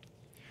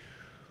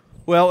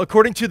Well,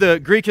 according to the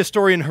Greek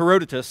historian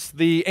Herodotus,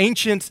 the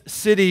ancient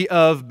city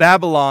of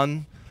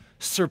Babylon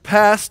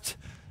surpassed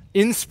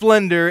in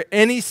splendor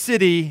any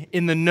city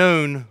in the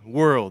known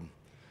world.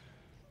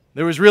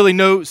 There was really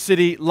no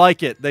city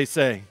like it, they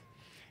say.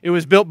 It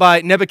was built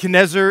by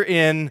Nebuchadnezzar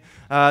in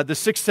the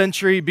 6th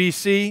century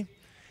BC,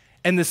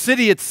 and the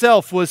city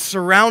itself was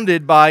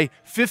surrounded by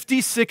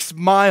 56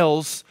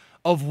 miles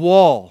of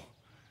wall.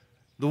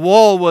 The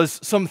wall was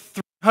some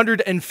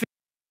 350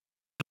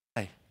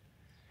 high,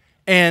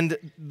 and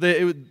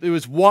it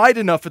was wide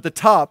enough at the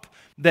top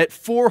that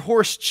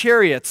 4-horse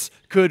chariots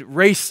could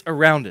race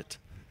around it.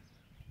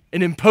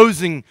 An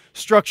imposing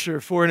structure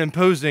for an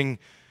imposing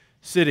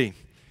city.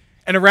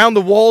 And around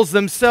the walls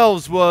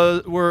themselves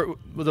was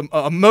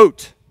a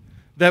moat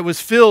that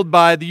was filled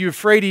by the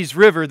Euphrates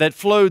River that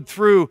flowed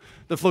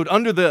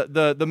under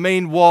the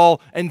main wall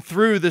and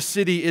through the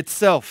city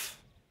itself.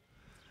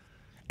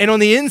 And on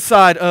the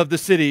inside of the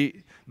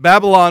city,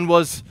 Babylon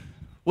was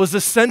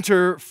the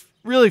center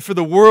really for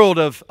the world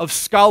of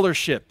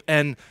scholarship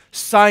and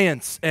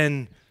science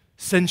and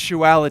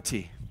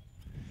sensuality.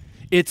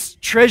 Its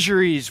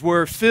treasuries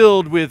were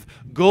filled with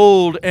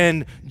gold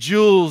and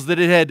jewels that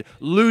it had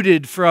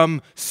looted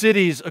from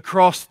cities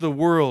across the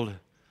world.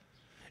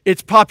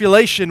 Its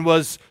population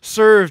was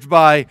served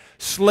by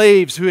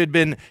slaves who had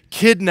been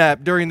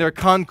kidnapped during their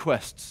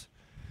conquests.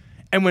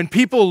 And when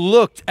people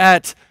looked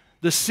at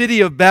the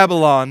city of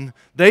Babylon,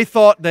 they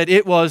thought that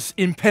it was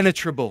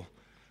impenetrable,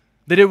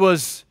 that it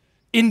was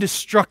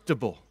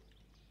indestructible.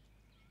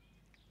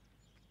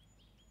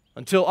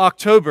 Until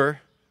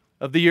October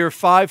of the year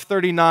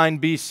 539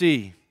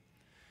 BC,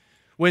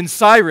 when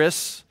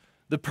Cyrus,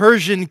 the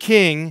Persian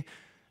king,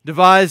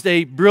 devised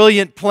a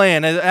brilliant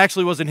plan. It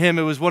actually wasn't him,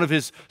 it was one of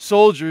his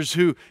soldiers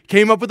who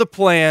came up with a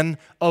plan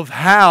of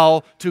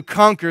how to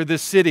conquer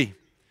this city.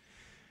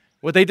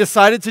 What they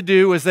decided to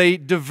do was they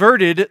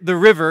diverted the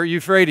river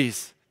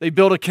Euphrates. They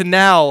built a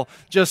canal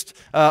just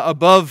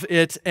above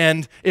it,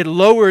 and it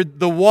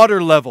lowered the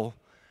water level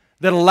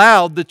that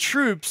allowed the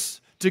troops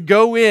to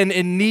go in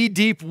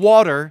knee-deep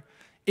water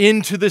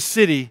into the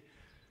city.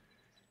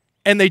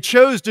 And they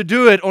chose to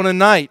do it on a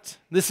night.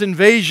 This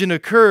invasion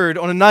occurred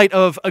on a night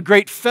of a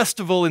great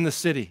festival in the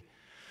city.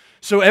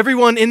 So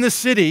everyone in the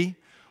city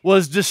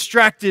was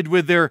distracted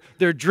with their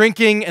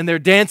drinking and their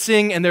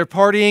dancing and their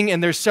partying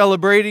and their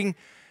celebrating.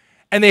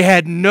 And they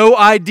had no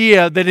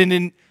idea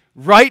that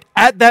right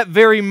at that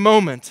very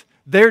moment,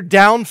 their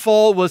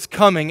downfall was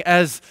coming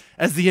as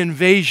the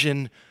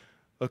invasion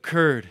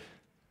occurred.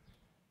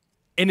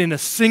 And in a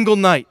single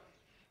night,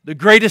 the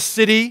greatest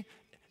city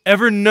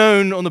ever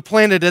known on the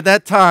planet at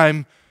that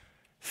time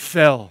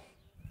fell.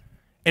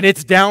 And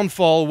its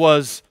downfall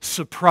was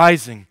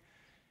surprising,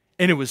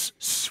 and it was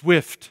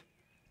swift,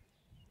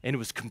 and it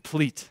was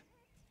complete.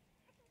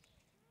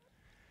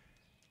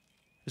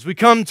 As we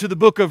come to the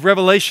book of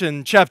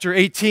Revelation, chapter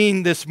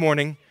 18 this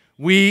morning,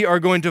 we are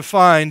going to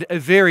find a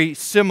very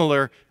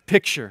similar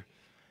picture.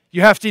 You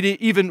have to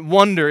even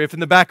wonder if in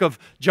the back of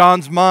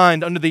John's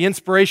mind, under the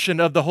inspiration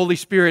of the Holy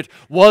Spirit,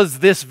 was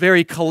this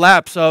very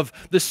collapse of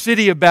the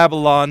city of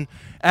Babylon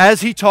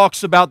as he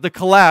talks about the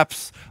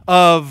collapse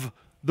of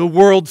the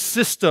world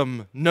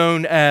system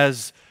known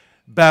as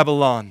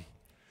Babylon.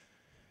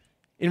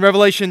 In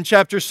Revelation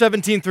chapter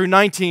 17 through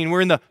 19,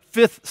 we're in the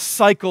 5th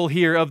cycle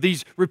here of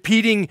these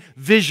repeating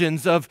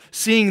visions of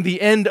seeing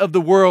the end of the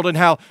world and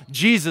how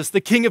Jesus, the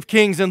King of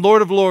Kings and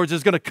Lord of Lords,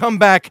 is going to come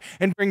back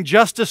and bring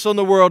justice on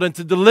the world and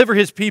to deliver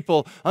his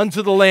people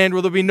unto the land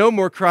where there'll be no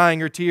more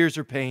crying or tears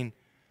or pain.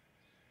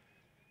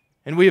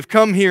 And we have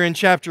come here in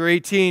chapter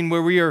 18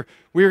 where we are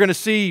going to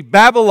see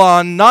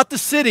Babylon, not the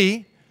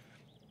city,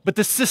 but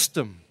the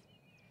system,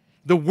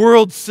 the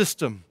world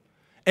system,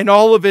 and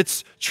all of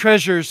its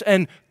treasures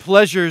and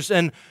pleasures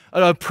and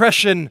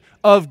oppression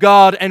of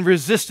God and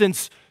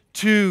resistance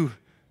to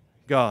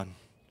God.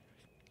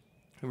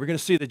 And we're going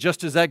to see that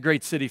just as that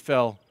great city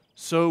fell,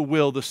 so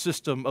will the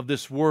system of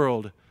this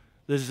world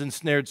that has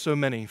ensnared so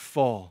many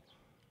fall.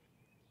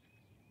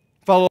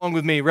 Follow along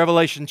with me,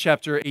 Revelation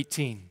chapter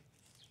 18.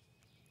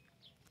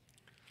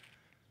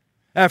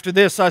 After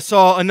this, I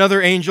saw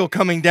another angel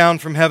coming down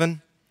from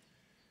heaven,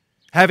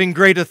 having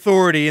great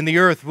authority, and the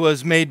earth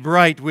was made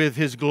bright with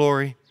his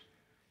glory.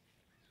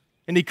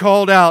 And he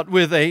called out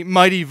with a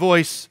mighty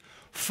voice,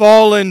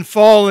 "Fallen,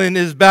 fallen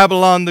is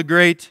Babylon the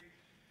Great.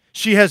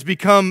 She has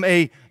become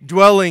a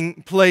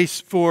dwelling place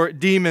for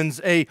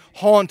demons, a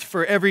haunt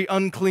for every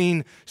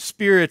unclean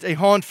spirit, a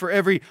haunt for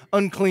every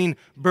unclean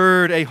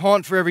bird, a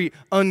haunt for every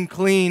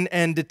unclean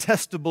and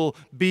detestable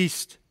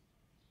beast.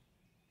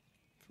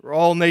 For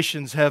all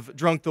nations have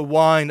drunk the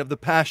wine of the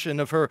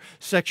passion of her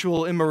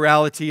sexual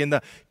immorality, and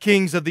the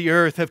kings of the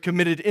earth have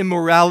committed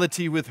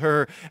immorality with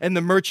her, and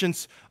the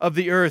merchants of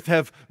the earth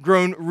have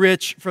grown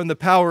rich from the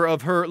power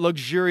of her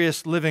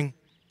luxurious living."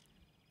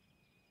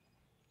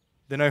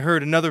 Then I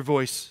heard another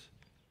voice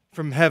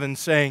from heaven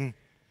saying,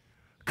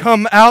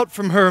 "Come out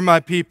from her, my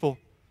people,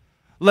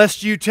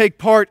 lest you take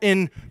part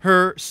in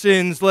her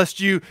sins, lest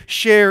you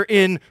share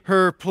in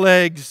her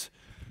plagues.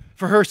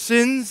 For her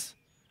sins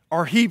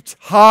are heaped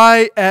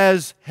high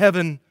as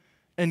heaven,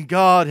 and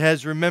God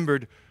has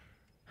remembered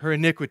her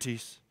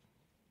iniquities.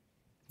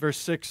 Verse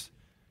 6,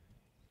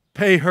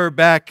 pay her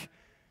back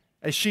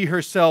as she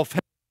herself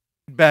has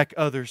paid back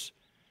others.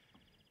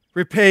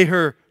 Repay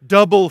her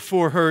double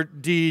for her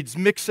deeds.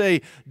 Mix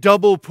a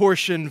double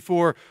portion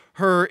for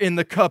her in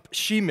the cup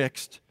she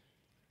mixed.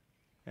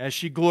 As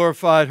she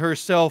glorified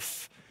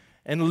herself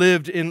and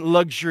lived in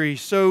luxury,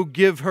 so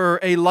give her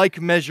a like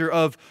measure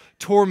of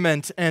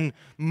torment and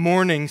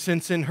mourning,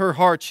 since in her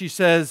heart she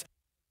says,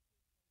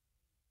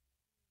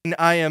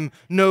 I am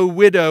no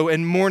widow,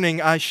 and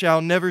mourning I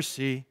shall never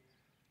see.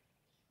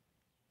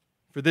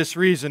 For this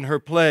reason her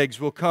plagues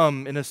will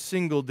come in a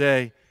single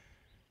day: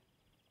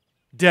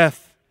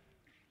 death,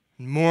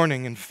 and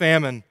mourning, and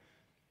famine,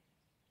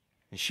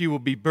 and she will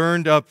be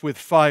burned up with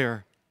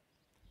fire.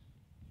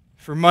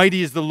 For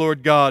mighty is the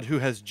Lord God who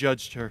has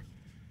judged her,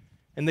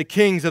 and the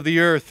kings of the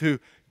earth who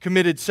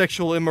committed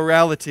sexual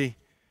immorality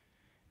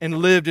and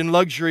lived in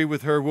luxury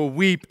with her will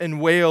weep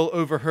and wail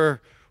over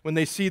her when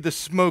they see the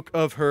smoke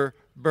of her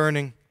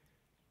burning.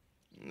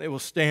 They will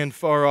stand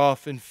far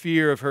off in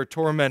fear of her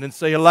torment and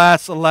say,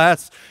 alas,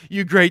 alas,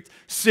 you great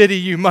city,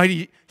 you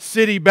mighty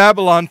city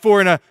Babylon,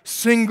 for in a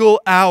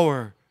single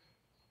hour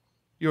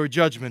your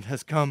judgment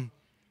has come.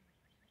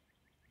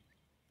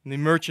 And the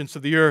merchants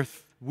of the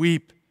earth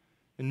weep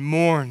and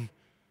mourn.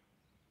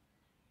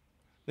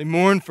 They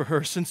mourn for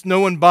her, since no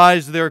one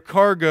buys their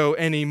cargo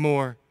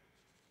anymore.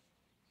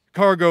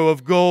 Cargo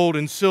of gold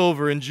and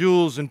silver and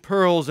jewels and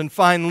pearls and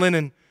fine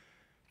linen,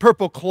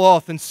 purple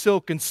cloth and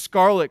silk and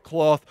scarlet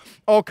cloth,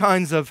 all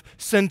kinds of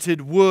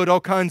scented wood,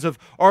 all kinds of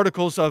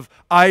articles of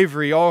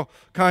ivory, all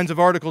kinds of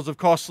articles of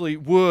costly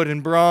wood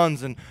and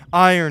bronze and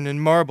iron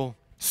and marble,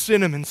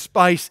 cinnamon,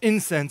 spice,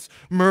 incense,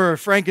 myrrh,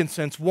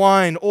 frankincense,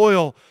 wine,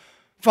 oil,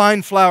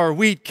 fine flour,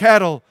 wheat,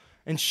 cattle,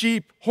 and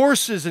sheep,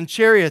 horses and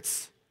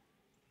chariots,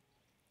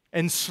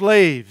 and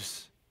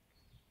slaves,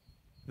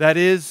 that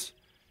is,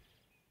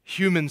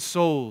 human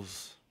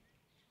souls.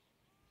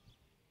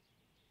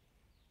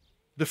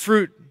 The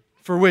fruit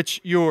for which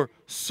your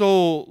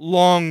soul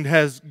longed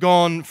has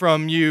gone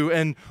from you,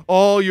 and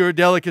all your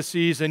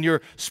delicacies and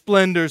your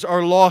splendors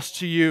are lost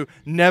to you,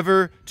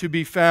 never to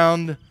be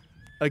found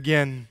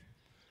again.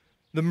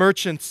 The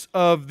merchants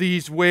of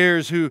these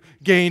wares who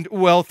gained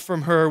wealth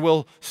from her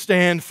will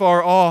stand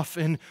far off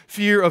in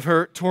fear of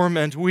her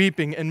torment,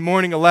 weeping and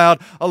mourning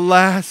aloud,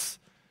 alas,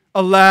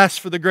 alas,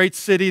 for the great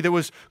city that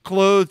was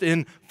clothed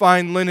in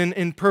fine linen,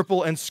 in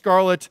purple and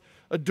scarlet,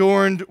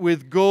 adorned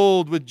with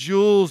gold, with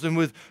jewels, and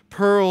with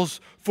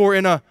pearls, for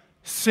in a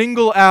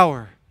single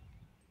hour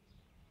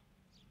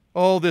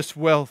all this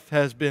wealth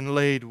has been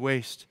laid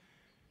waste.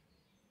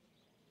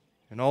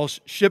 And all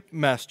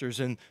shipmasters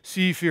and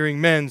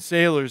seafaring men,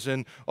 sailors,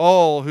 and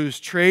all whose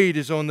trade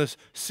is on the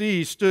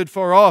sea stood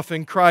far off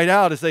and cried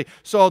out as they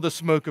saw the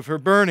smoke of her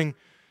burning.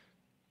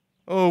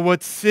 Oh,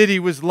 what city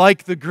was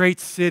like the great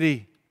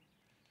city!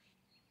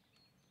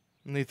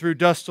 And they threw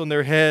dust on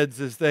their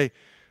heads as they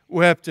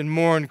wept and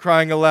mourned,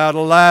 crying aloud,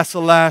 alas,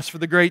 alas, for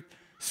the great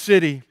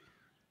city,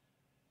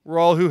 where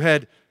all who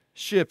had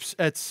ships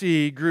at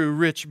sea grew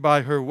rich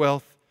by her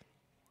wealth.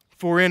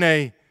 For in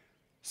a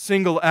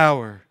single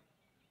hour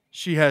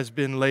she has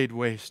been laid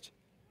waste.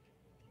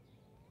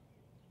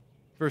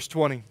 Verse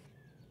 20.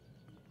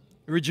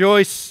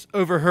 Rejoice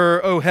over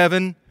her, O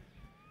heaven,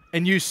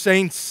 and you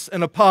saints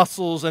and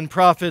apostles and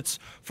prophets,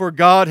 for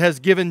God has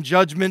given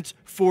judgment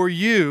for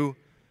you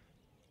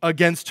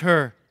against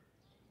her.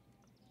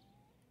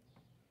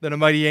 Then a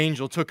mighty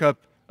angel took up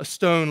a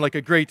stone like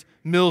a great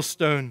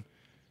millstone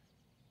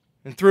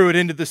and threw it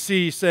into the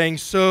sea, saying,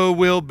 so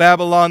will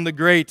Babylon the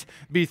Great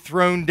be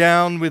thrown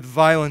down with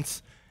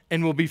violence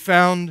and will be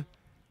found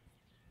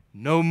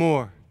no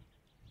more.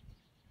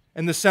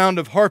 And the sound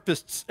of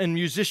harpists and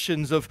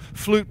musicians, of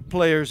flute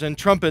players and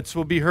trumpets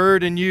will be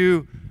heard in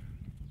you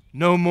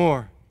no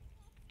more.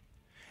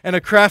 And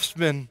a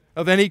craftsman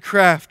of any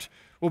craft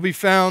will be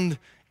found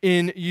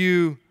in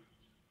you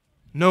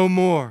no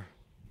more.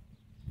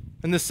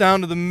 And the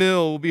sound of the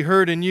mill will be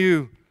heard in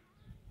you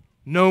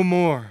no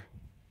more.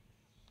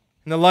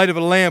 And the light of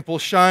a lamp will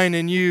shine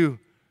in you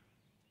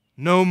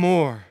no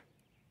more.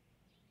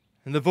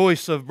 And the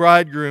voice of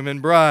bridegroom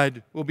and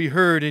bride will be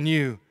heard in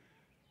you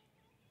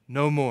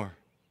no more.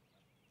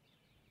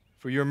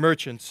 For your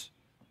merchants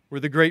were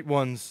the great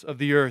ones of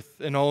the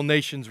earth, and all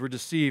nations were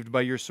deceived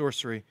by your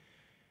sorcery.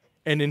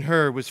 And in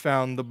her was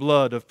found the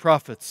blood of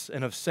prophets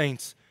and of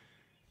saints,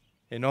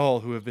 and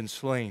all who have been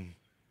slain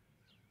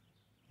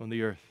on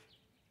the earth.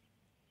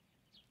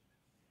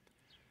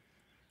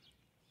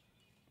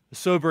 A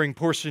sobering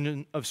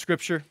portion of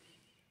Scripture.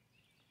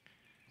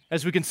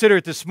 As we consider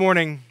it this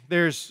morning,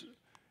 there's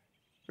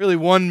really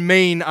one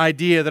main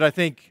idea that I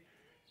think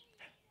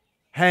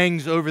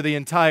hangs over the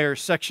entire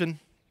section,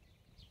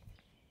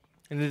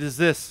 and it is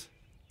this: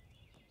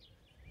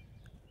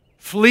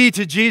 flee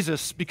to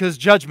Jesus because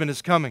judgment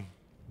is coming.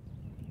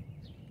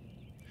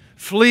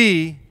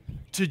 Flee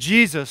to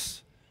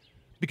Jesus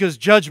because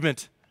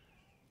judgment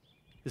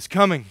is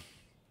coming.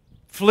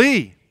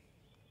 Flee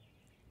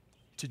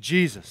to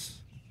Jesus,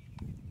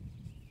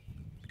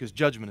 because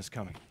judgment is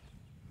coming.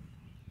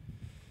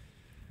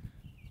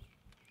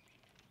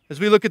 As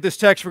we look at this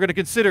text, we're going to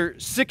consider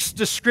 6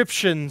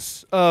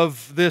 descriptions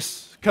of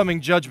this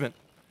coming judgment.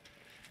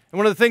 And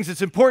one of the things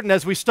that's important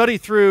as we study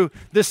through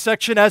this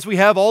section, as we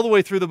have all the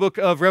way through the book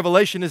of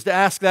Revelation, is to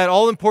ask that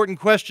all-important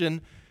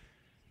question,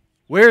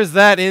 where is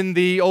that in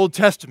the Old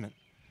Testament?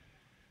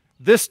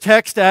 This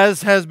text,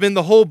 as has been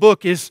the whole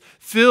book, is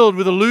filled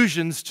with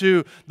allusions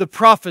to the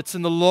prophets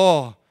and the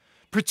law.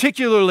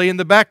 Particularly in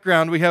the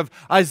background, we have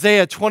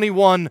Isaiah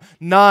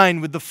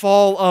 21:9 with the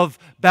fall of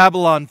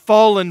Babylon.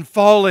 Fallen,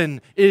 fallen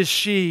is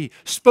she,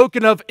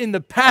 spoken of in the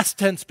past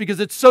tense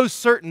because it's so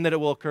certain that it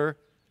will occur.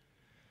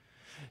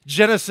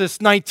 Genesis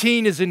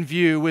 19 is in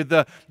view with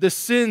the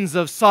sins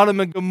of Sodom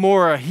and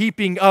Gomorrah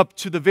heaping up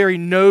to the very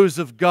nose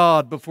of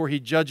God before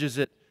He judges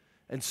it,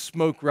 and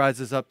smoke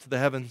rises up to the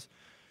heavens.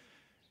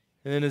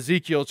 And in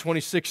Ezekiel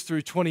 26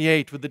 through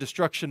 28, with the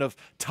destruction of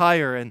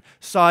Tyre and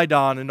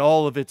Sidon and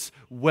all of its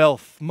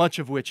wealth, much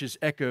of which is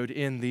echoed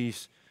in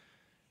these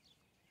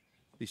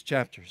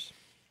chapters.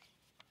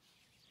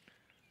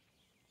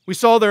 We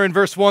saw there in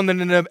verse 1 that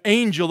an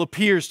angel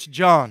appears to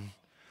John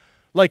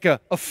like a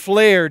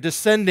flare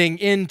descending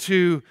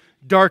into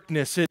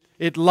darkness.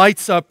 It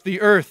lights up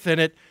the earth, and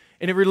it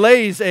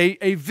relays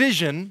a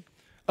vision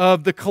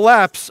of the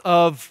collapse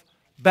of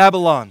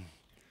Babylon.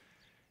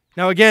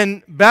 Now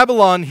again,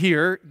 Babylon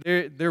here,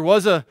 there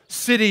was a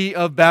city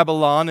of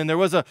Babylon, and there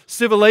was a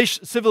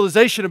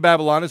civilization of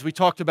Babylon, as we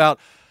talked about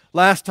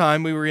last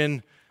time. We were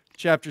in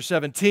chapter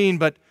 17,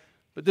 but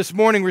this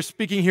morning we're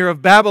speaking here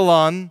of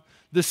Babylon,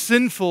 the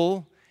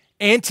sinful,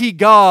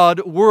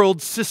 anti-God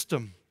world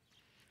system.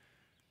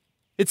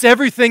 It's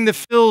everything that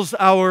fills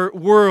our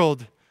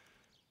world,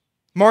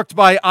 marked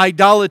by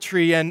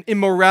idolatry and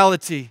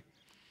immorality.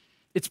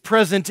 It's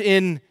present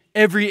in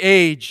every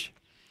age.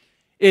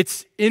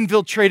 It's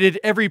infiltrated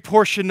every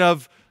portion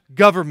of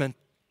government.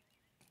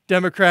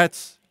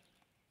 Democrats,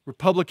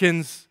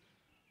 Republicans,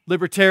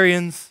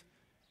 Libertarians,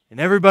 and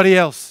everybody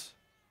else.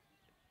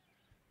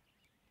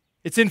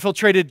 It's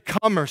infiltrated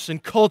commerce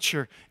and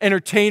culture,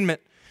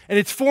 entertainment, and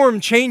its form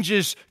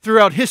changes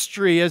throughout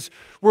history as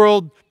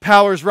world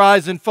powers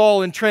rise and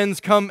fall and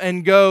trends come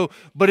and go,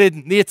 but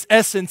in its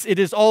essence, it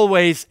is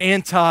always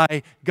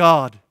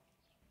anti-God.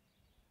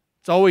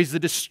 It's always the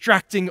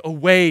distracting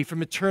away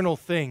from eternal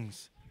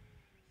things.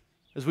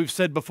 As we've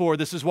said before,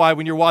 this is why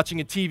when you're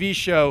watching a TV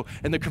show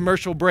and the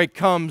commercial break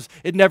comes,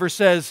 it never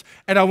says,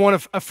 and I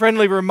want a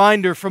friendly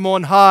reminder from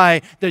on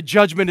high that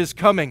judgment is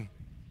coming.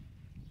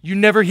 You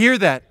never hear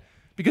that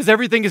because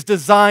everything is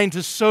designed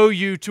to sow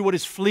you to what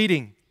is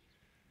fleeting.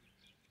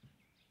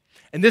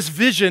 And this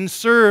vision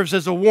serves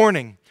as a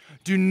warning.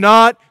 Do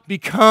not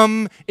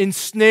become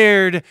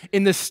ensnared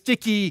in the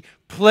sticky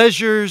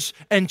pleasures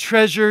and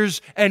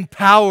treasures and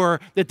power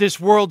that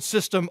this world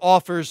system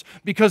offers,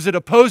 because it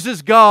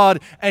opposes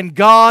God and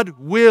God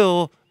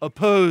will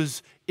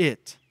oppose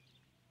it.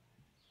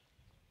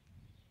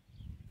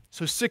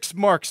 So 6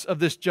 marks of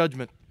this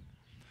judgment.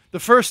 The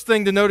first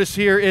thing to notice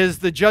here is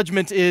the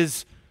judgment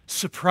is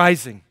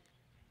surprising.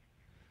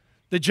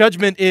 The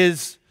judgment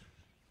is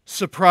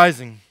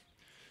surprising.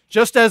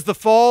 Just as the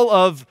fall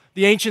of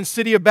the ancient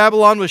city of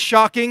Babylon was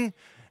shocking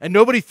and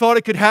nobody thought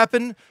it could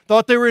happen,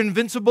 thought they were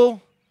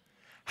invincible,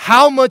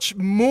 how much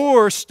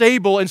more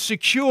stable and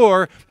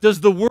secure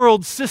does the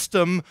world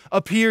system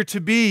appear to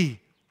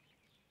be?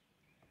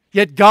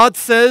 Yet God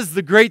says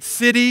the great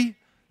city,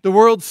 the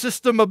world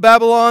system of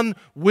Babylon,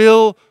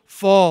 will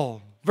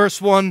fall.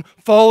 Verse 1,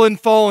 fallen,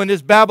 fallen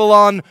is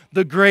Babylon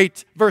the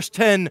Great. Verse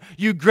 10,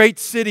 you great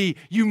city,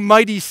 you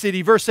mighty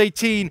city. Verse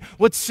 18,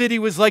 what city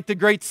was like the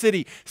great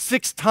city?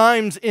 6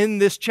 times in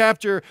this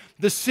chapter,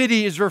 the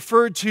city is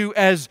referred to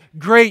as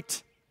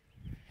great.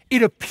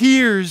 It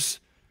appears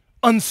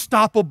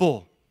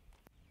unstoppable.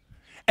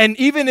 And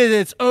even in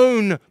its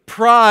own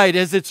pride,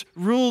 as it's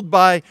ruled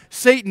by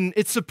Satan,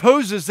 it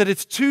supposes that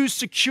it's too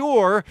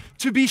secure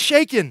to be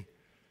shaken.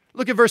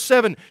 Look at verse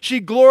 7.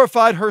 She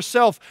glorified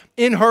herself.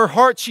 In her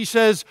heart, she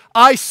says,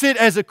 I sit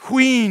as a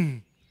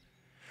queen.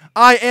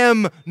 I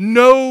am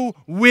no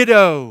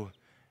widow,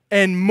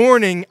 and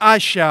mourning I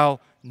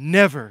shall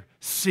never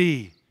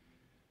see.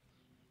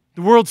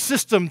 The world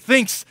system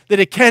thinks that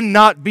it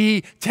cannot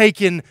be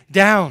taken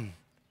down.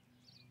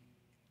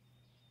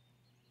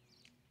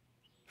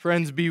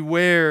 Friends,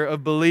 beware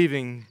of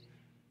believing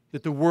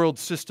that the world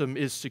system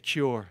is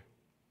secure.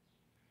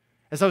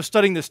 As I was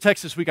studying this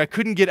text this week, I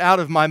couldn't get out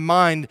of my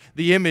mind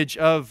the image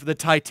of the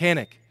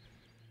Titanic.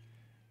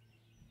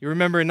 You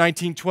remember in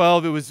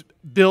 1912, it was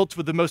built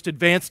with the most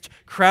advanced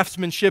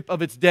craftsmanship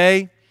of its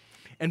day.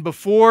 And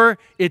before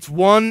its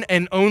one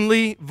and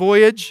only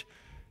voyage,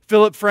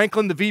 Philip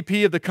Franklin, the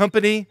VP of the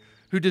company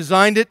who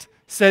designed it,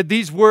 said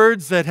these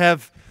words that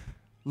have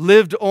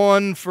lived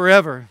on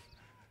forever.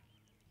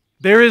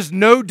 There is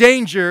no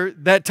danger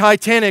that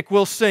Titanic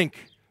will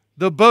sink.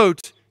 The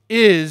boat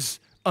is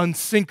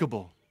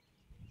unsinkable.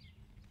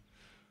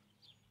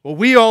 Well,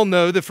 we all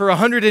know that for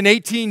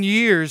 118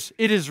 years,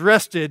 it has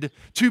rested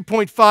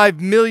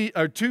 2.5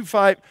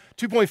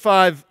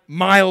 2.5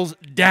 miles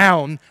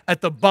down at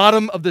the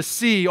bottom of the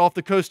sea off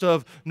the coast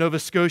of Nova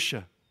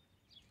Scotia.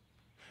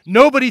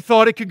 Nobody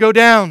thought it could go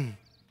down.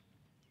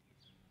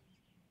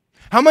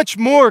 How much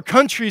more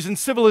countries and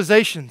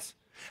civilizations?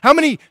 How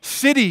many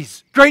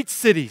cities, great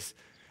cities,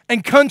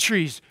 and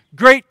countries,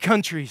 great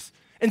countries,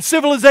 and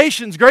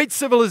civilizations, great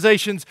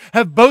civilizations,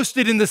 have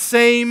boasted in the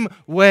same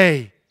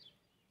way?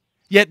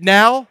 Yet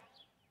now,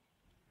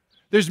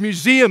 there's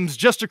museums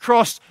just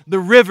across the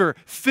river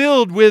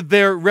filled with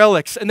their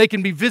relics, and they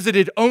can be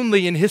visited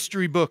only in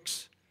history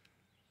books.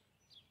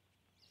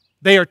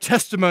 They are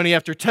testimony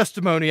after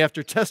testimony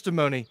after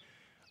testimony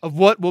of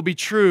what will be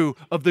true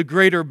of the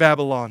greater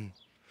Babylon.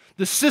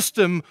 The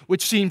system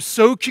which seems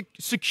so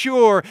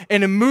secure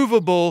and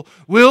immovable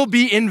will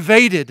be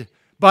invaded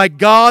by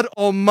God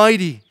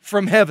Almighty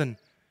from heaven,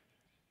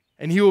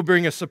 and He will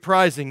bring a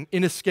surprising,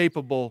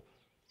 inescapable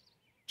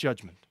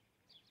judgment.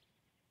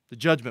 The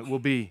judgment will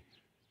be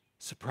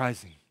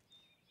surprising.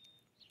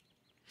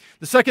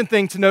 The second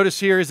thing to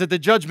notice here is that the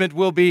judgment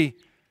will be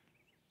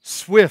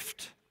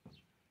swift.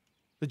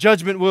 The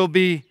judgment will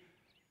be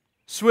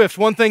swift.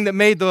 One thing that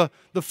made the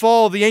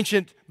fall of the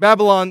ancient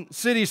Babylon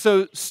city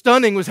so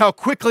stunning was how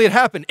quickly it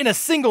happened, in a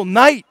single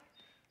night.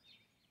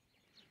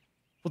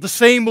 Well, the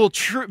same will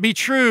be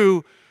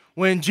true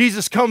when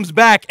Jesus comes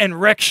back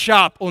and wrecks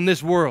shop on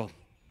this world.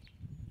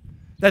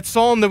 That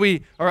psalm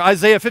or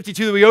Isaiah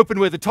 52 that we opened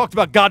with, it talked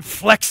about God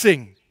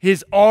flexing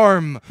His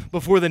arm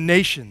before the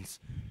nations.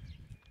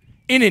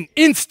 In an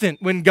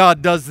instant, when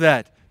God does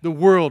that, the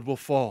world will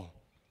fall.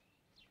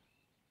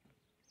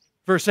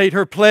 Verse 8,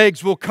 her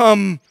plagues will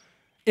come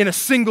in a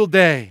single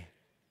day.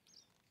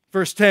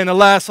 Verse 10,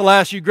 alas,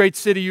 alas, you great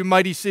city, you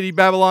mighty city,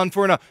 Babylon,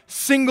 for in a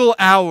single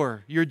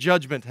hour your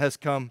judgment has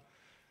come.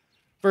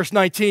 Verse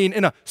 19,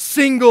 in a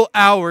single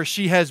hour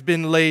she has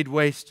been laid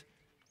waste.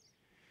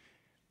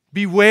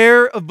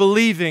 Beware of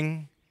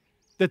believing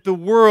that the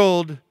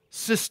world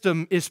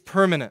system is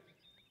permanent.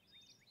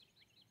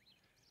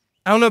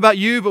 I don't know about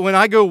you, but when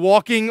I go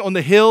walking on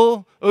the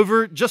hill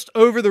just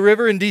over the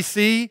river in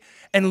D.C.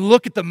 and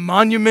look at the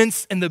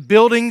monuments and the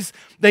buildings,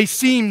 they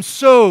seem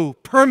so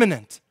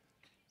permanent.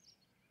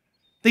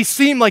 They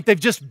seem like they've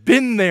just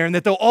been there and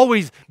that they'll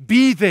always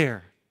be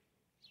there.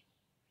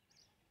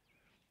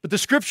 But the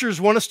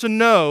Scriptures want us to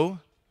know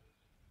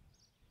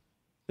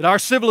that our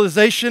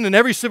civilization and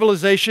every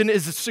civilization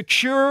is as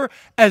secure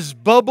as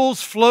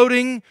bubbles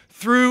floating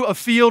through a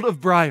field of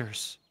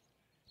briars.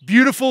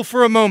 Beautiful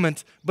for a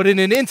moment, but in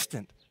an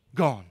instant,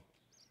 gone.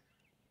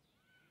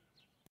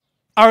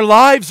 Our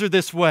lives are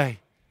this way.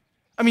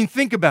 I mean,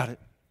 think about it.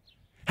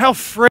 How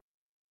frail.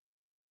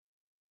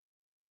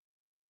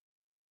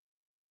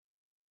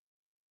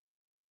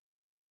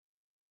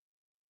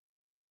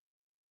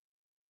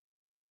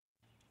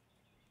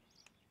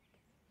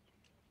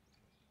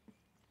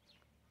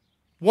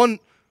 One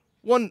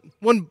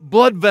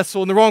blood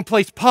vessel in the wrong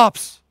place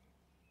pops.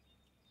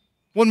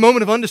 One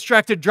moment of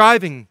undistracted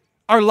driving.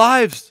 Our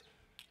lives.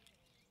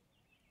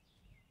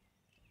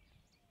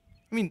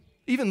 I mean,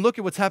 even look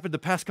at what's happened the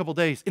past couple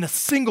days. In a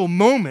single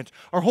moment,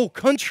 our whole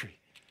country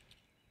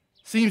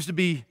seems to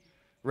be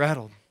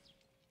rattled.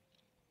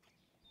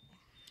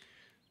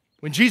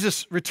 When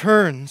Jesus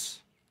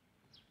returns,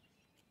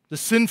 the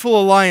sinful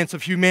alliance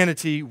of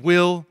humanity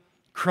will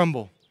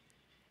crumble.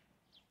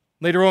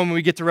 Later on, when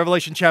we get to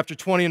Revelation chapter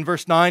 20 and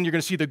verse 9, you're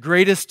going to see the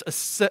greatest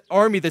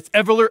army that's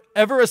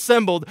ever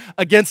assembled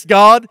against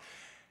God.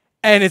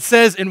 And it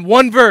says in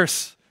one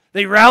verse,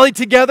 they rally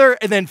together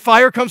and then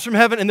fire comes from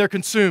heaven and they're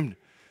consumed.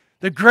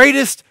 The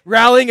greatest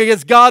rallying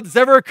against God that's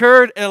ever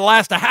occurred, and it'll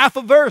last a half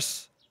a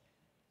verse.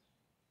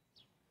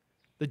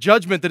 The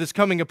judgment that is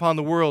coming upon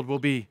the world will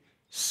be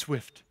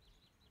swift.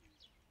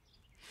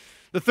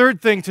 The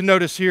third thing to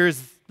notice here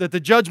is that the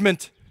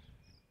judgment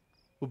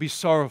will be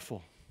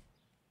sorrowful.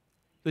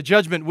 The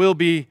judgment will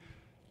be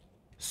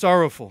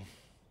sorrowful.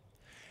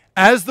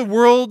 As the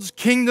world's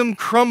kingdom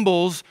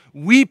crumbles,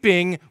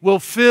 weeping will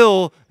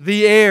fill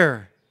the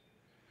air.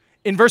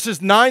 In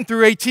verses 9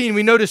 through 18,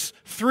 we notice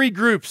three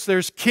groups.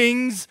 There's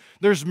kings,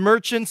 there's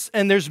merchants,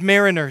 and there's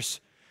mariners.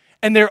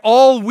 And they're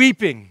all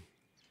weeping.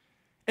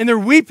 And they're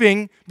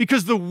weeping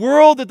because the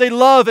world that they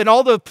love and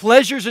all the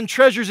pleasures and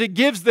treasures it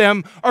gives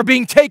them are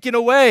being taken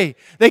away.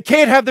 They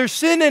can't have their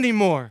sin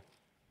anymore.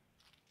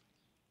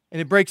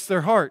 And it breaks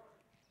their heart.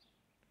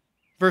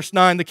 Verse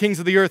 9, the kings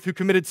of the earth who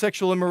committed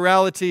sexual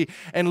immorality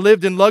and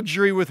lived in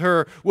luxury with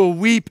her will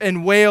weep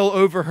and wail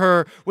over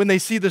her when they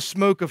see the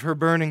smoke of her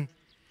burning.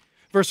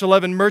 Verse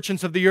 11,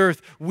 merchants of the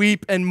earth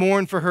weep and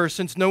mourn for her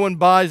since no one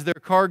buys their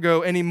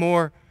cargo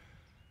anymore.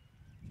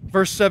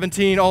 Verse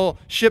 17, all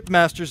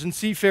shipmasters and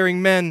seafaring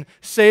men,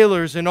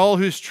 sailors, and all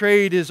whose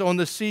trade is on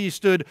the sea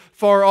stood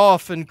far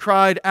off and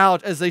cried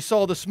out as they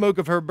saw the smoke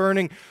of her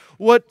burning.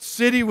 What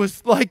city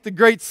was like the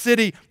great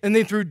city? And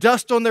they threw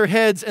dust on their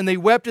heads, and they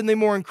wept and they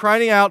mourned,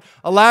 crying out,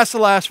 alas,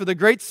 alas, for the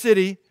great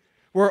city,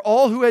 where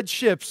all who had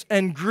ships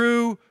and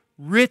grew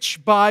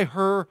rich by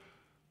her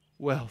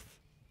wealth.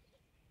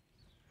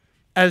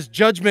 As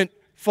judgment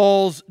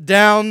falls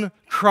down,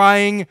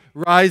 crying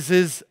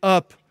rises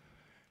up.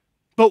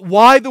 But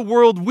why the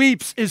world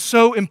weeps is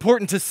so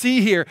important to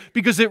see here,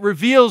 because it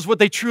reveals what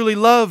they truly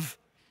love.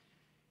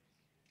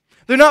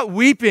 They're not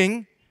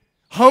weeping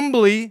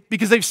humbly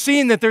because they've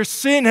seen that their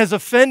sin has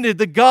offended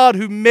the God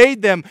who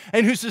made them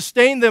and who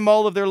sustained them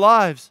all of their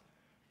lives.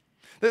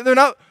 They're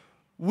not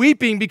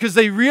weeping because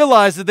they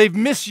realize that they've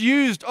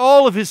misused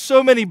all of His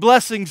so many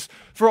blessings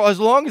for as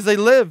long as they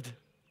lived.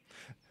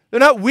 They're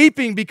not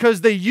weeping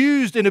because they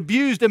used and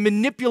abused and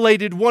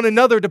manipulated one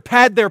another to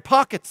pad their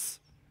pockets.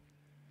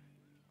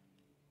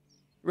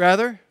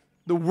 Rather,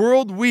 the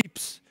world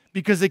weeps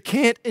because it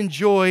can't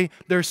enjoy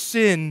their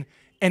sin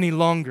any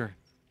longer.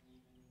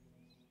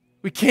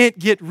 We can't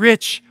get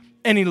rich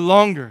any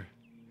longer.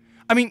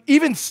 I mean,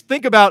 even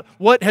think about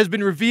what has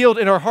been revealed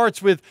in our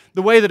hearts with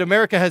the way that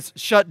America has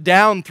shut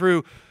down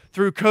through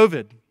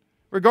COVID.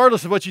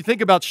 Regardless of what you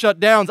think about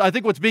shutdowns, I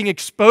think what's being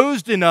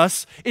exposed in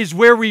us is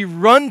where we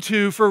run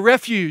to for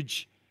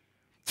refuge.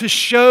 To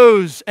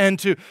shows and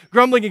to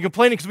grumbling and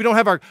complaining because we don't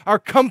have our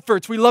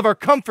comforts. We love our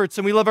comforts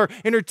and we love our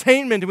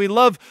entertainment and we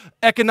love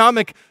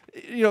economic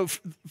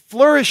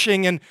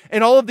flourishing and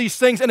all of these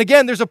things. And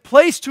again, there's a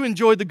place to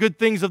enjoy the good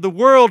things of the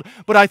world,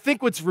 but I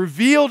think what's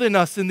revealed in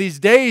us in these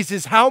days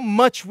is how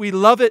much we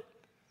love it.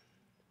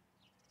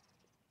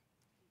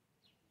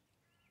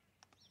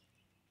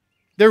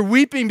 They're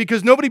weeping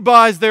because nobody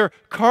buys their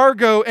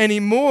cargo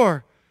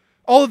anymore.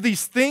 All of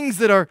these things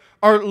that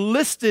are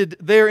listed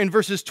there in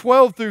verses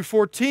 12 through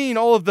 14,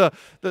 all of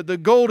the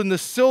gold and the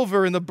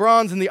silver and the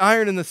bronze and the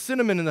iron and the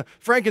cinnamon and the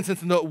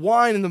frankincense and the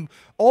wine and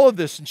all of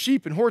this, and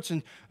sheep and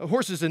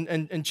horses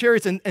and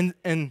chariots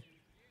and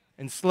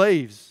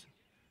slaves.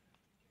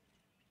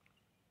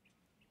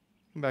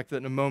 Come back to that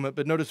in a moment,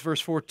 but notice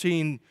verse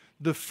 14,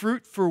 the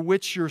fruit for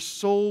which your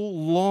soul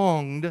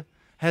longed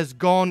has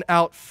gone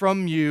out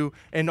from you,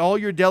 and all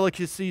your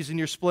delicacies and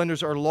your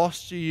splendors are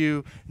lost to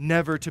you,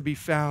 never to be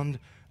found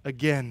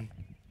again.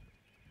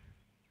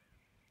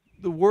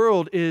 The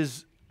world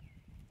is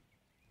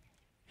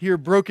here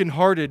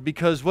brokenhearted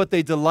because what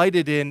they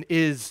delighted in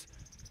is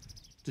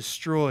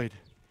destroyed.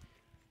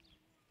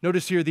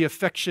 Notice here the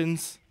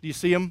affections. Do you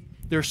see them?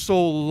 Their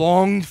soul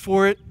longed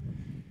for it.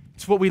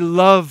 It's what we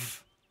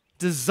love,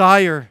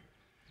 desire,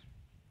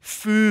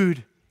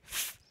 food,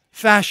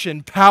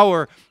 fashion,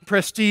 power,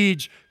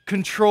 prestige,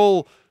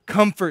 control,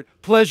 comfort,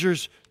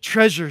 pleasures,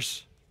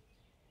 treasures.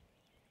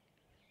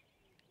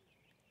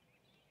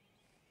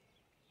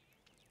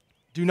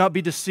 Do not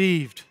be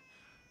deceived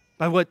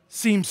by what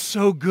seems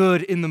so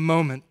good in the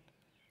moment.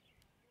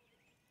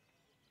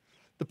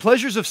 The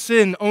pleasures of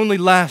sin only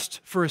last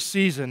for a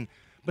season,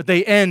 but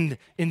they end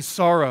in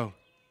sorrow.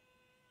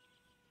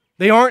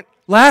 They aren't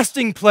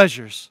lasting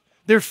pleasures.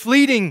 They're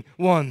fleeting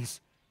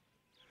ones.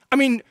 I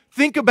mean,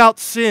 think about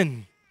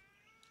sin.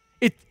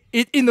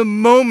 It in the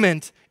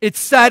moment, it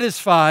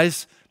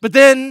satisfies, but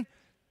then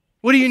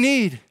what do you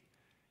need?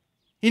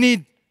 You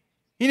need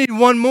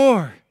one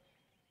more.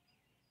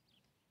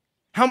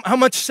 How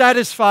much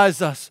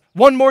satisfies us?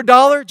 One more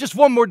dollar? Just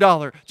one more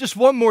dollar. Just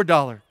one more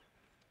dollar.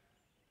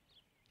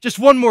 Just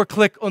one more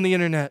click on the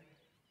internet.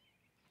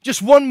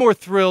 Just one more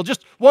thrill.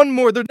 Just one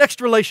more. The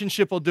next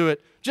relationship will do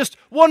it. Just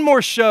one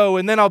more show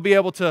and then I'll be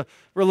able to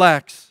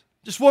relax.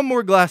 Just one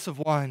more glass of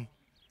wine.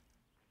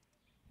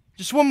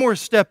 Just one more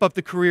step up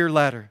the career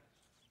ladder.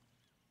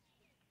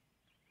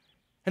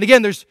 And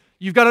again,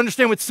 you've got to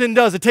understand what sin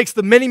does. It takes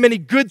the many, many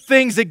good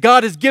things that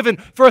God has given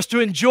for us to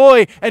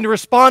enjoy and to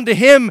respond to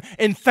Him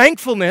in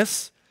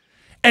thankfulness,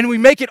 and we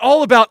make it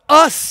all about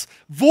us,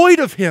 void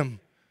of Him.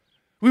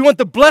 We want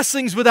the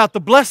blessings without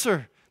the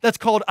blesser. That's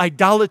called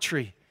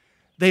idolatry.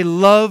 They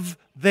love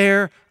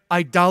their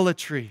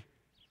idolatry.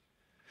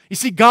 You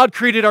see, God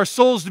created our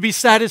souls to be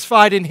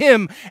satisfied in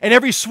Him, and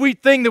every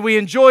sweet thing that we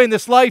enjoy in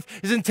this life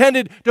is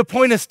intended to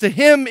point us to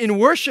Him in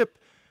worship.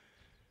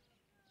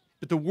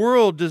 But the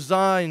world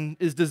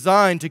is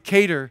designed to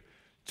cater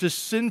to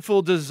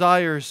sinful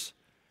desires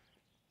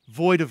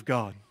void of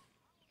God.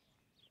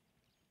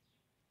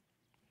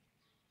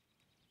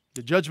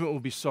 The judgment will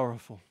be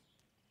sorrowful.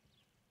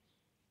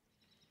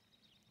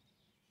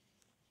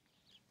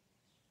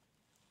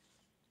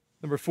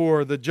 Number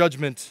 4, the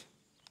judgment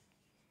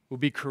will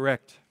be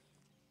correct.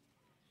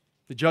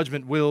 The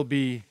judgment will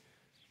be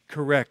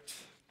correct.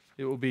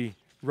 It will be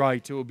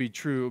right. It will be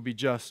true. It will be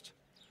just.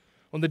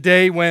 On the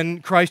day when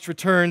Christ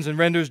returns and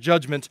renders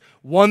judgment,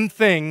 one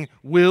thing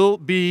will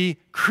be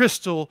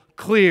crystal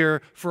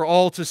clear for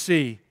all to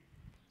see.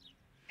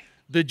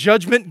 The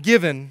judgment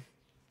given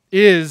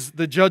is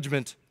the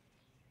judgment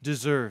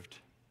deserved.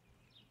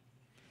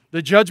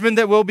 The judgment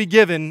that will be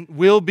given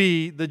will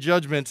be the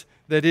judgment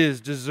that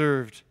is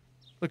deserved.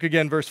 Look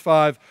again, verse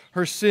 5.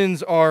 Her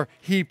sins are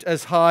heaped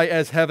as high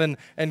as heaven,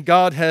 and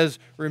God has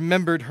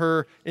remembered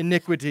her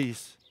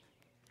iniquities.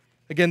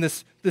 Again,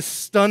 this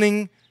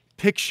stunning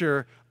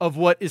picture of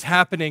what is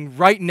happening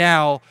right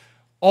now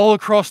all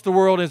across the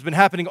world and has been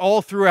happening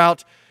all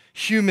throughout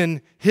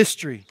human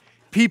history.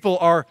 People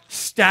are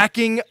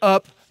stacking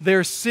up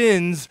their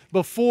sins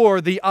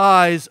before the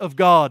eyes of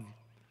God.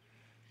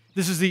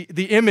 This is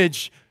the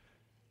image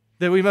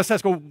that we must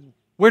ask, well,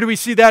 Where do we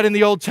see that in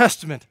the Old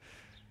Testament?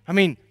 I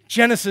mean,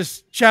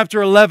 Genesis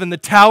chapter 11, the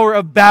Tower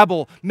of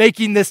Babel,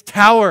 making this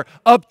tower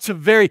up to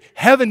very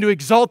heaven to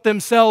exalt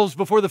themselves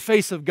before the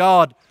face of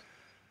God.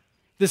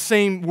 This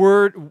same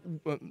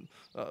wording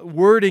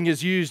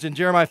is used in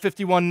Jeremiah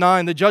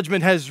 51:9. The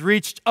judgment has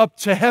reached up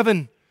to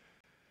heaven.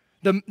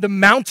 The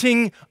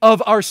mounting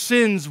of our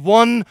sins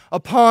one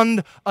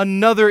upon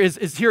another is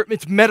here.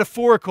 It's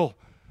metaphorical.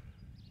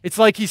 It's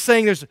like he's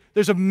saying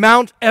there's a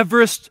Mount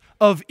Everest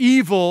of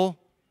evil,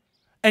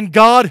 and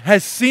God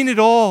has seen it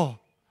all.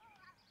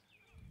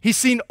 He's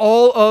seen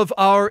all of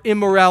our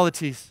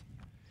immoralities.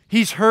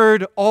 He's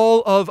heard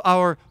all of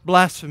our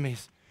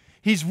blasphemies.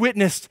 He's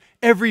witnessed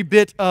every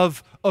bit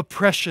of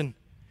oppression.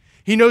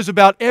 He knows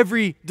about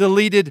every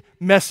deleted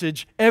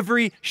message,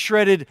 every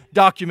shredded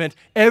document,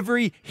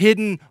 every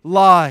hidden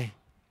lie.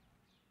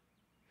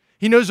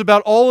 He knows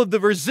about all of the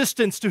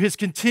resistance to His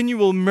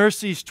continual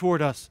mercies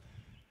toward us,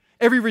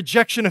 every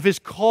rejection of His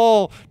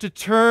call to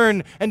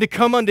turn and to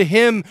come unto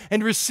Him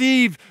and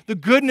receive the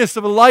goodness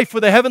of a life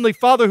with a Heavenly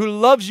Father who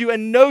loves you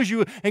and knows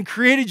you and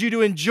created you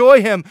to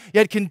enjoy Him,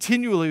 yet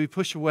continually we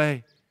push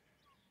away.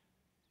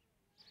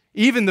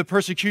 Even the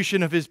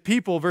persecution of His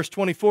people, verse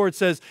 24, it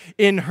says,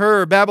 "In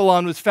her,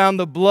 Babylon, was found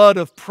the blood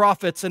of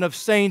prophets and of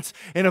saints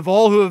and of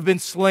all who have been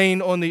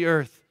slain on the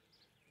earth."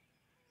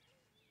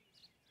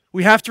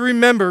 We have to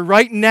remember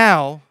right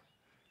now,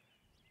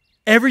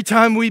 every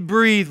time we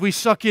breathe, we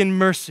suck in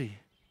mercy.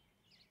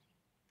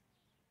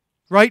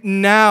 Right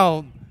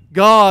now,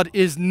 God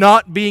is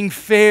not being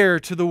fair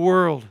to the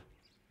world.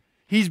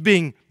 He's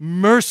being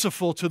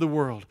merciful to the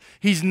world.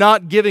 He's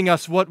not giving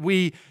us what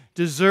we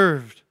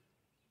deserved.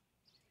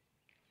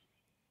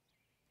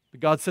 But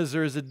God says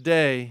there is a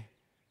day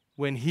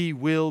when He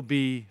will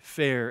be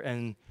fair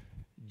and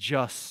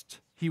just.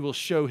 He will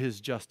show His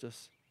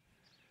justice.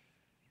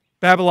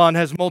 Babylon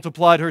has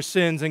multiplied her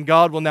sins, and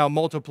God will now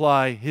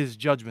multiply His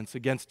judgments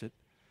against it.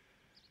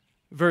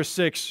 Verse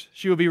 6,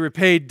 she will be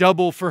repaid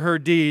double for her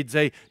deeds,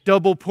 a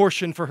double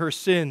portion for her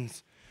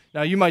sins.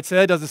 Now you might say,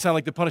 that doesn't sound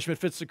like the punishment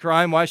fits the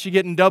crime. Why is she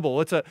getting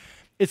double?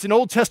 It's an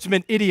Old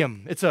Testament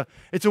idiom. It's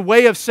a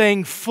way of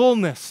saying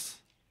fullness.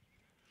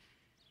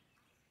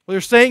 What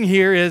they're saying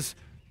here is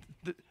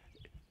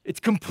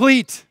it's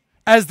complete.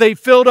 As they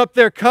filled up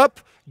their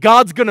cup,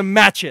 God's going to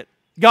match it.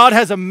 God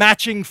has a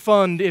matching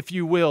fund, if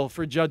you will,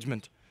 for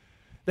judgment.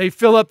 They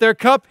fill up their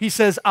cup, He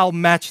says, I'll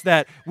match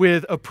that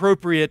with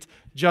appropriate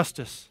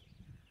justice.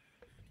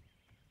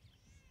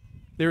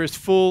 There is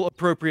full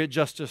appropriate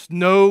justice.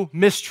 No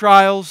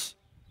mistrials,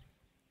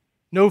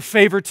 no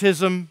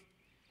favoritism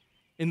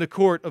in the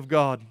court of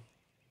God.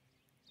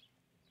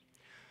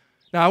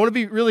 Now, I want to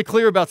be really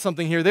clear about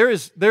something here. There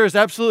is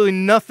absolutely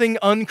nothing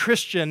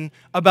unchristian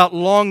about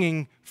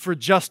longing for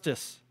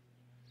justice.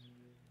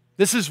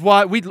 This is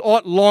why we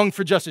ought long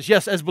for justice.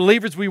 Yes, as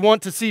believers, we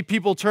want to see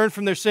people turn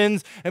from their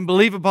sins and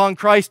believe upon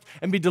Christ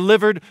and be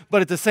delivered,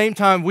 but at the same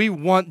time, we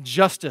want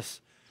justice.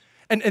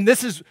 And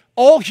this is,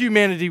 all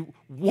humanity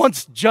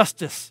wants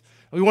justice.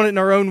 We want it in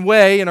our own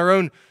way, in our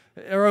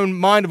own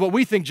mind of what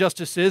we think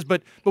justice is,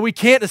 but we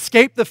can't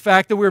escape the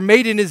fact that we're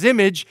made in His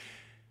image.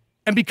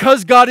 And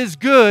because God is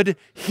good,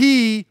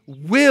 He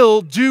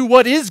will do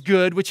what is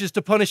good, which is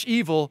to punish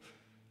evil,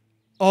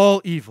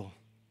 all evil.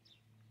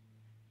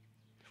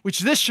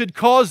 Which this should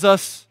cause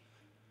us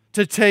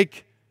to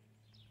take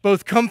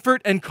both comfort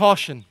and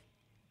caution.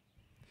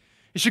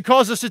 It should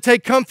cause us to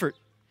take comfort.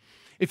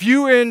 If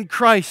you are in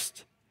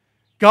Christ,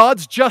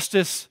 God's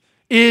justice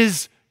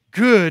is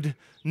good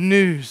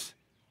news.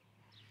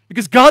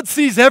 Because God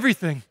sees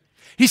everything.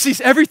 He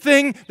sees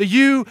everything that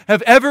you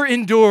have ever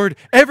endured,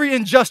 every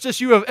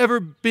injustice you have ever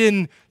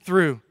been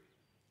through.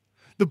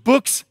 The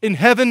books in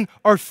heaven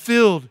are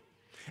filled.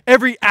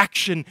 Every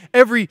action,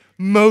 every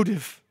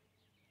motive.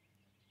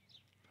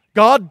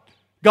 God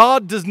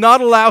does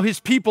not allow His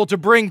people to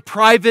bring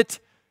private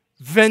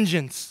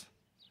vengeance,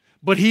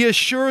 but He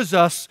assures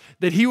us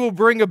that He will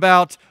bring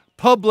about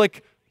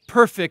public,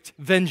 perfect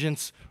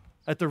vengeance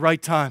at the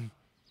right time.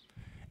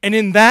 And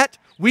in that,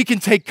 we can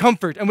take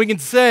comfort and we can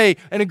say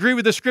and agree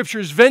with the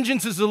Scriptures,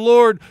 vengeance is the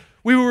Lord,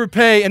 we will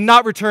repay and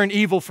not return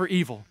evil for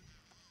evil.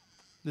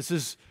 This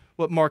is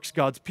what marks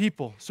God's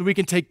people. So we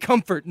can take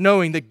comfort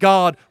knowing that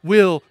God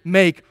will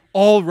make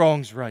all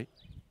wrongs right.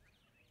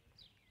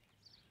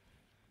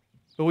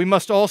 But we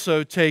must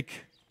also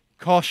take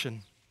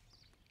caution.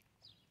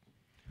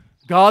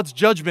 God's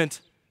judgment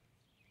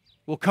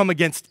will come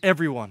against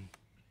everyone.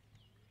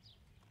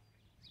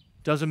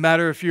 Doesn't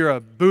matter if you're a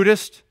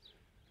Buddhist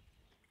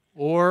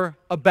or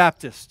a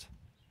Baptist.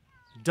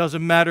 It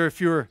doesn't matter if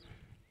you're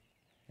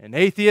an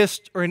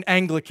atheist or an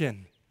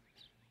Anglican.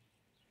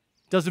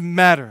 It doesn't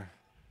matter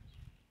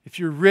if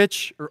you're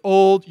rich or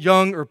old,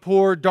 young or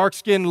poor,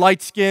 dark-skinned,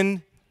 light-skinned.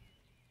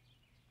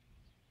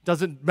 It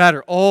doesn't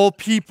matter. All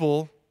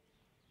people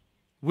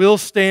will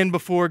stand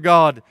before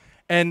God.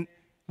 And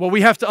what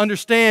we have to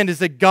understand is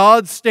that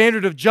God's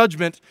standard of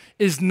judgment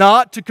is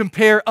not to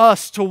compare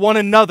us to one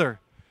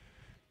another,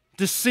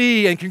 to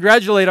see and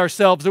congratulate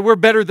ourselves that we're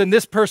better than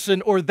this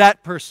person or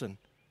that person.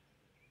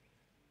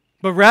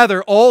 but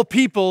rather all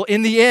people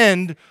in the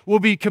end will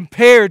be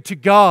compared to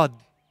God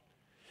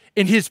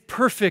in His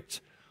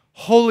perfect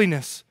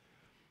holiness.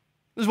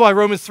 This is why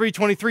Romans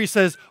 3:23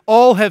 says,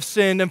 all have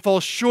sinned and fall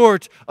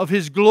short of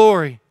His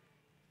glory.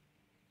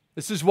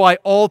 This is why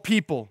all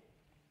people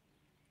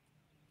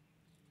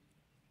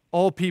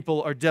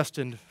are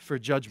destined for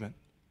judgment.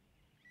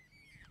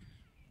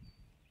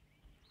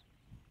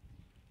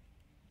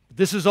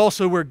 This is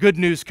also where good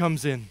news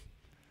comes in.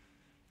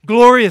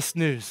 Glorious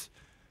news.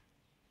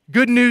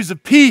 Good news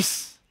of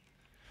peace.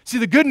 See,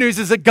 the good news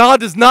is that God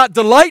does not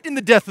delight in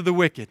the death of the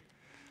wicked.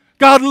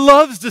 God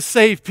loves to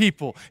save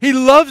people. He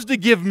loves to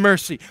give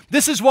mercy.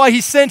 This is why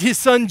He sent His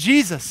Son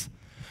Jesus.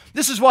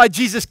 This is why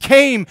Jesus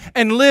came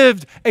and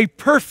lived a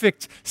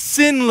perfect,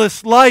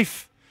 sinless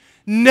life,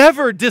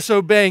 never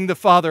disobeying the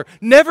Father,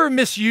 never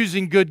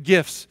misusing good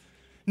gifts,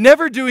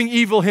 never doing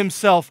evil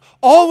Himself,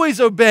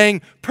 always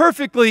obeying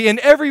perfectly in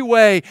every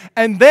way,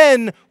 and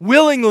then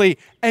willingly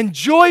and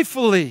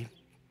joyfully,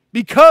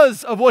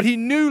 because of what He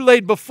knew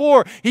laid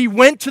before, He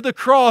went to the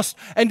cross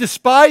and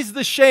despised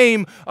the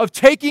shame of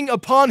taking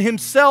upon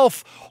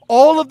Himself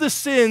all of the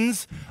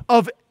sins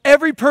of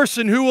every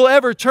person who will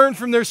ever turn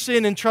from their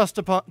sin and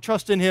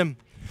trust in Him.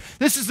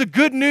 This is the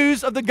good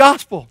news of the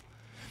gospel,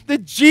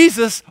 that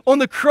Jesus on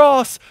the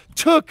cross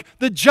took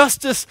the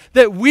justice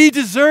that we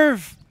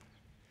deserve.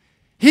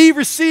 He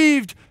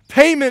received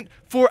payment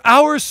for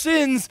our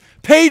sins,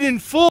 paid in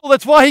full.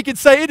 That's why He could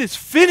say, it is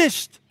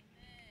finished.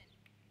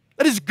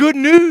 That is good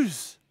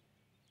news.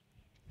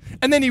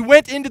 And then He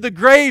went into the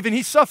grave and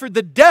He suffered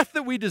the death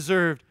that we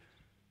deserved.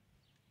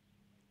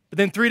 But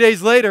then 3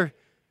 days later,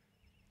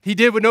 He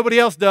did what nobody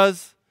else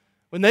does.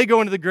 When they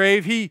go into the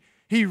grave,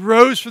 He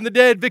rose from the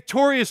dead,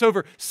 victorious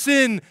over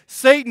sin,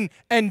 Satan,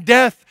 and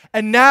death.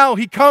 And now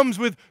He comes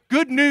with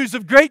good news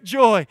of great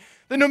joy,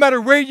 that no matter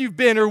where you've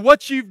been or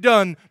what you've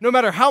done, no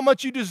matter how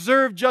much you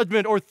deserve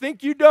judgment or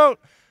think you don't,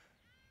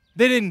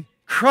 that in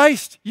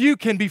Christ you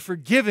can be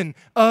forgiven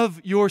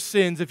of your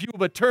sins. If you will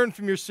but turn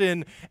from your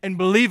sin and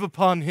believe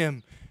upon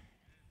Him,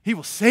 He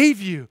will save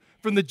you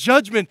from the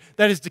judgment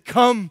that is to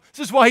come.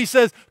 This is why He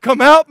says, come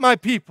out, my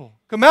people,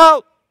 come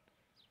out.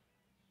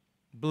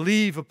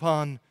 Believe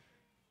upon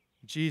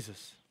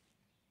Jesus.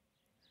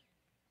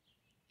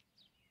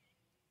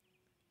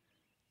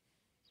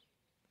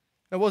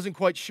 I wasn't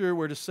quite sure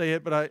where to say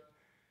it, but I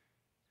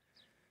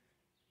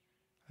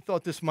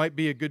thought this might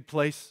be a good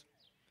place.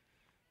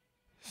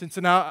 Since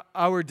in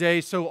our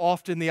day, so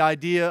often the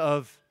idea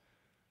of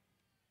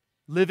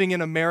living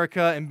in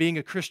America and being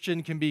a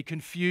Christian can be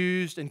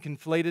confused and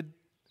conflated.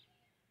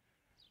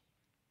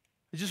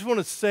 I just want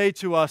to say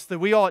to us that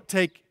we ought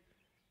take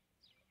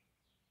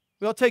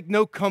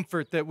no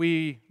comfort that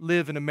we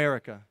live in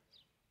America.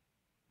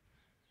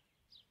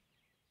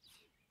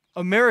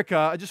 America,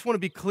 I just want to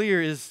be clear,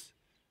 is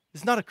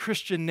not a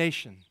Christian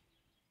nation.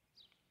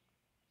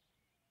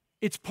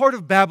 It's part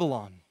of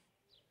Babylon.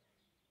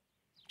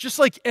 Just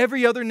like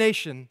every other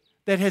nation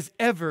that has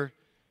ever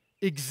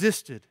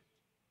existed.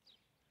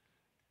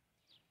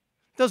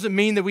 Doesn't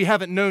mean that we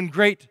haven't known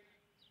great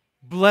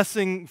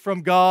blessing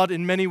from God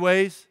in many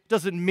ways.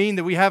 Doesn't mean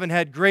that we haven't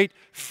had great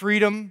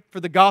freedom for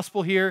the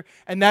gospel here,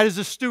 and that is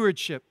a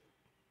stewardship.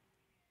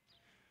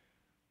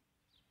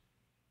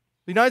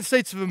 The United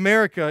States of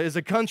America is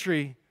a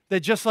country that,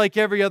 just like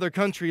every other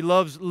country,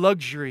 loves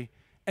luxury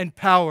and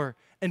power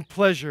and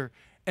pleasure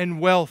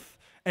and wealth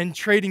and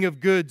trading of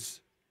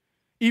goods.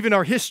 Even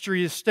our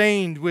history is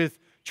stained with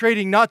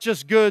trading not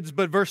just goods,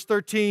 but verse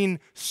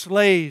 13,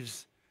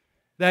 slaves.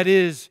 That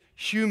is,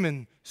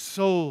 human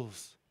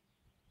souls.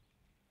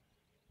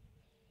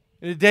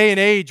 In a day and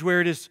age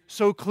where it is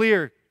so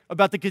clear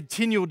about the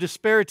continual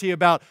disparity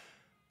about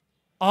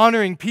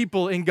honoring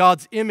people in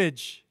God's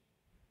image,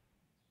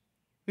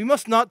 we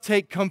must not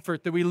take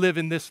comfort that we live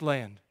in this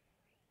land.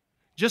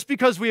 Just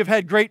because we have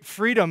had great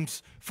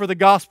freedoms for the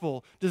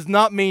gospel does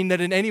not mean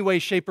that in any way,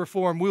 shape, or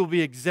form we will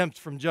be exempt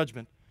from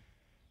judgment.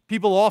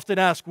 People often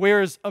ask,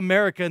 where is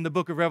America in the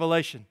book of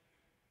Revelation?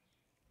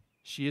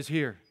 She is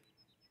here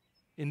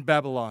in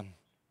Babylon,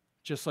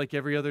 just like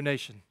every other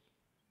nation,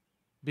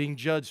 being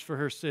judged for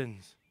her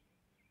sins.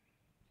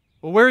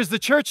 Well, where is the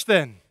church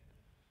then?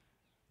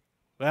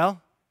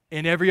 Well,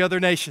 in every other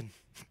nation,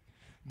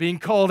 being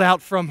called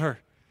out from her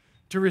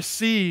to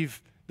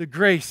receive the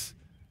grace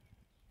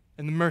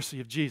and the mercy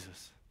of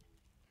Jesus.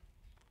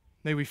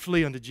 May we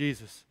flee unto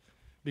Jesus,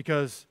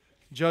 because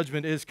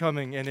judgment is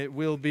coming and it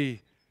will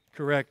be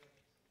correct.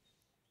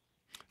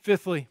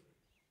 Fifthly,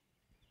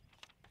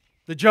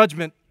 the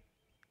judgment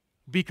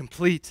be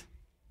complete.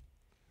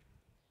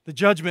 The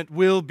judgment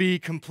will be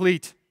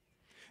complete.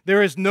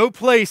 There is no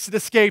place that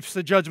escapes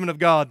the judgment of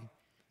God.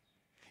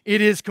 It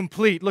is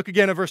complete. Look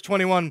again at verse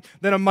 21.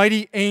 Then a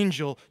mighty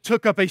angel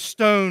took up a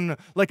stone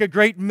like a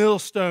great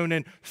millstone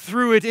and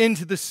threw it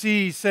into the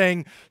sea,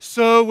 saying,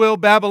 so will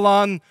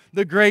Babylon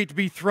the Great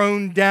be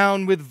thrown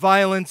down with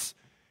violence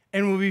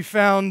and will be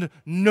found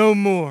no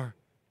more.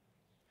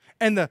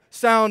 And the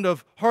sound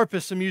of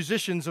harpists and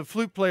musicians, of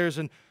flute players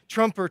and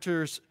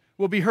trumpeters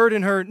will be heard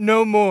in her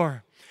no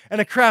more.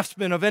 And a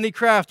craftsman of any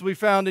craft will be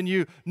found in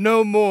you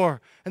no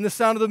more. And the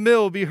sound of the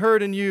mill will be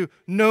heard in you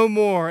no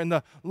more. And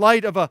the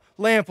light of a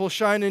lamp will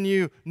shine in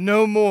you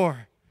no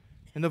more.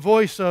 And the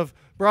voice of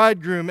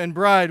bridegroom and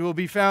bride will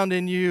be found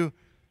in you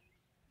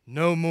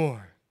no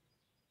more.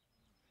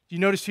 Do you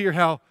notice here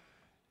how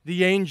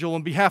the angel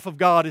on behalf of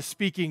God is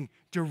speaking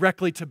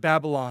directly to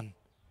Babylon?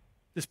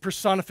 This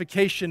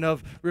personification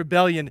of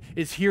rebellion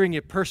is hearing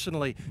it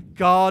personally.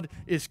 God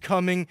is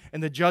coming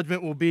and the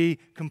judgment will be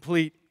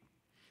complete.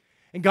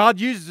 And God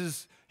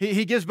uses,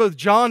 He gives both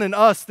John and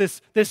us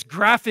this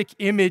graphic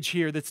image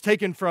here that's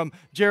taken from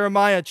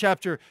Jeremiah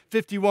chapter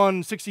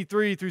 51,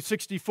 63 through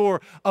 64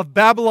 of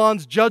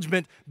Babylon's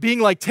judgment being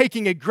like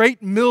taking a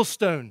great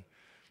millstone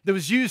that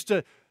was used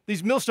to,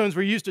 these millstones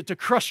were used to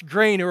crush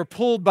grain. They were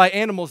pulled by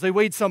animals. They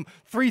weighed some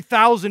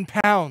 3,000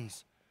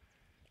 pounds.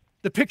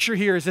 The picture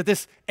here is that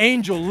this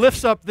angel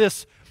lifts up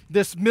this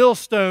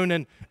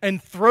millstone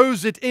and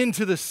throws it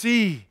into the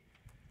sea.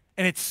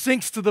 And it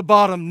sinks to the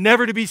bottom,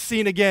 never to be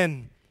seen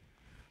again.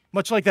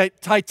 Much like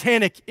that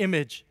Titanic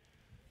image.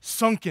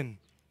 Sunken,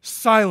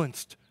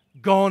 silenced,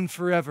 gone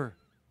forever.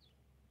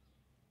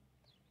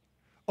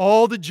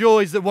 All the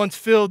joys that once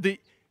filled the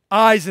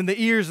eyes and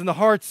the ears and the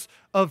hearts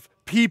of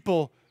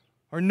people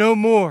are no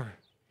more.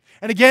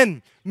 And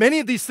again, many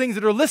of these things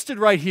that are listed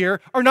right here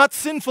are not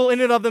sinful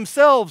in and of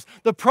themselves.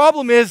 The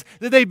problem is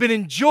that they've been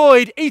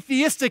enjoyed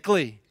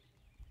atheistically.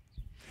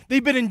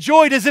 They've been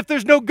enjoyed as if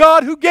there's no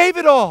God who gave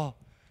it all.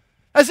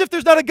 As if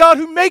there's not a God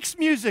who makes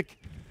music.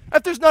 As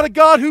if there's not a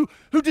God who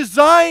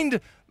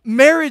designed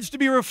marriage to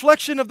be a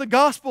reflection of the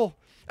gospel.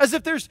 As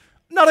if there's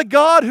not a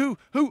God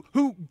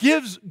who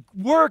gives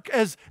work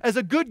as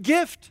a good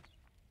gift.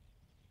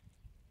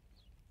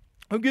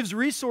 Who gives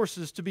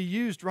resources to be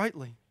used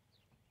rightly.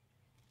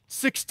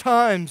 6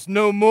 times,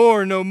 no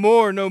more, no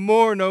more, no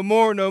more, no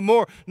more, no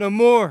more, no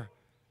more.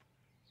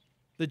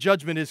 The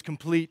judgment is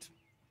complete.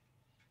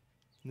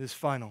 And is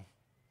final.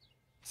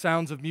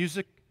 Sounds of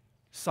music,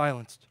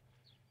 silenced.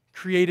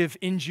 Creative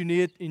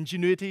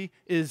ingenuity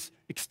is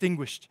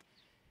extinguished.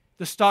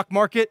 The stock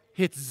market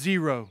hits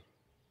zero.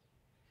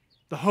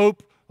 The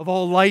hope of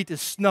all light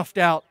is snuffed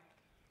out.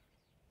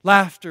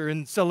 Laughter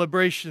and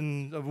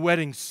celebration of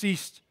weddings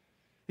ceased.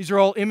 These are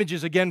all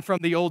images, again, from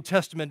the Old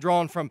Testament,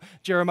 drawn from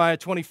Jeremiah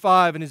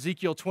 25 and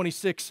Ezekiel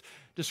 26,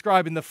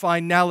 describing the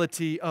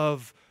finality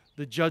of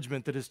the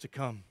judgment that is to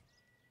come.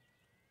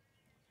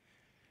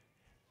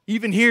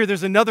 Even here,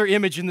 there's another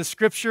image in the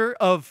Scripture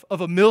of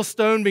a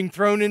millstone being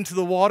thrown into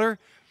the water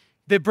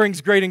that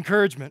brings great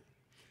encouragement.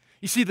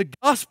 You see, the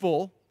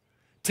gospel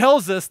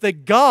tells us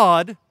that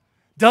God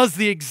does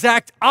the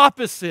exact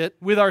opposite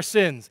with our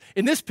sins.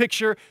 In this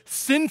picture,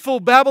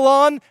 sinful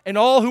Babylon and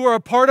all who are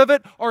a part of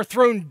it are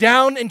thrown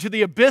down into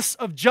the abyss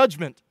of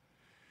judgment.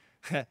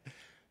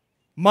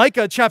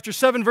 Micah chapter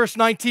 7 verse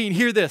 19,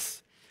 hear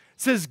this.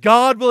 It says,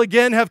 God will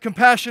again have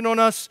compassion on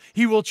us.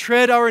 He will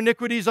tread our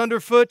iniquities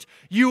underfoot.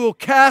 You will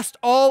cast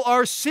all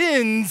our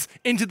sins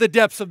into the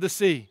depths of the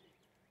sea.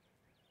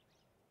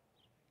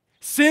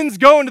 Sins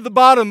go into the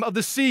bottom of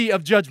the sea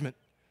of judgment.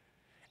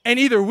 And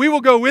either we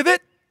will go with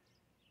it,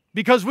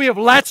 because we have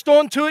latched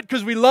onto it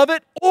because we love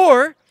it,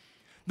 or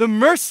the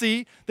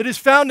mercy that is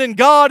found in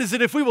God is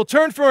that if we will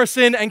turn from our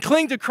sin and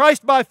cling to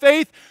Christ by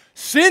faith,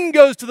 sin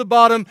goes to the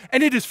bottom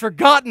and it is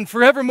forgotten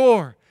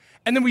forevermore.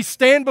 And then we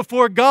stand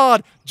before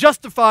God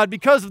justified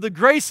because of the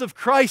grace of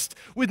Christ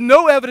with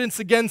no evidence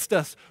against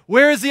us.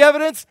 Where is the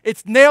evidence?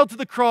 It's nailed to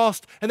the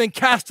cross and then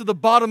cast to the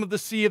bottom of the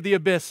sea of the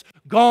abyss.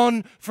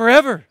 Gone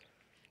forever.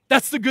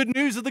 That's the good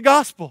news of the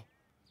gospel.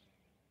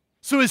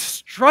 So as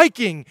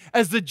striking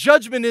as the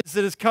judgment is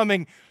that is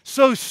coming,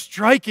 so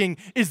striking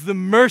is the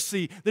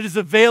mercy that is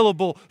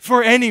available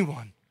for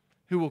anyone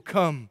who will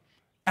come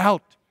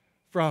out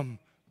from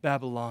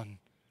Babylon.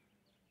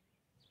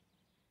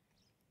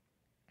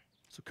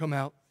 So come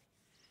out.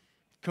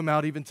 Come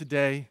out even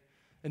today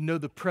and know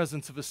the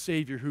presence of a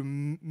Savior who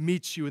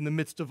meets you in the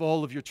midst of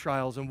all of your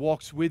trials and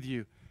walks with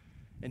you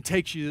and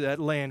takes you to that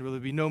land where there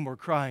will be no more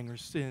crying or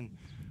sin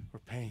or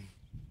pain.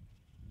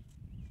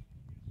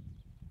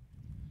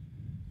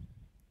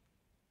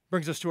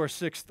 Brings us to our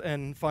 6th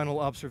and final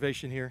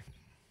observation here,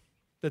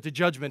 that the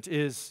judgment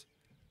is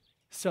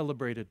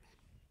celebrated.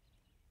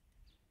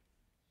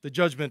 The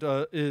judgment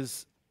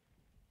is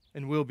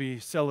and will be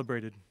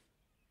celebrated.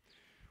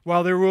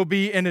 While there will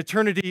be an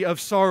eternity of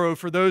sorrow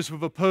for those who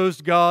have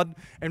opposed God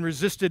and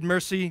resisted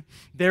mercy,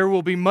 there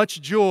will be much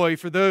joy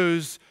for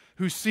those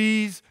who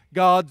sees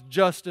God's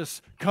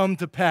justice come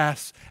to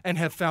pass and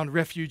have found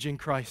refuge in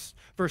Christ.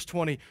 Verse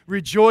 20,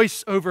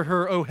 rejoice over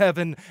her, O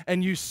heaven,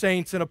 and you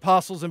saints and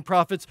apostles and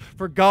prophets,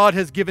 for God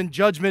has given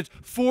judgment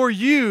for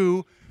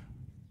you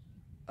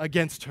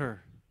against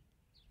her.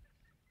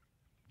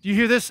 Do you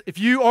hear this? If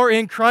you are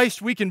in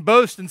Christ, we can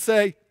boast and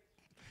say,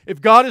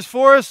 if God is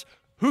for us,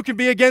 who can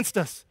be against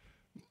us?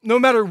 No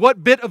matter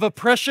what bit of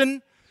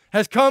oppression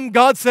has come,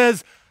 God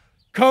says,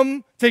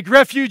 come, take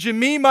refuge in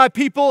me, my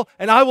people,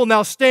 and I will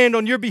now stand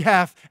on your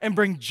behalf and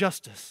bring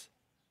justice.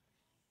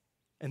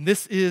 And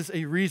this is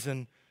a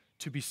reason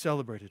to be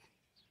celebrated.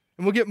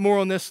 And we'll get more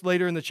on this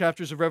later in the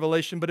chapters of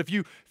Revelation, but if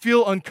you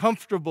feel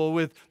uncomfortable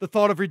with the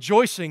thought of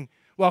rejoicing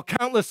while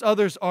countless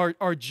others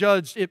are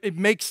judged, it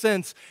makes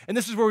sense. And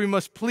this is where we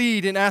must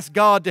plead and ask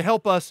God to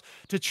help us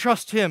to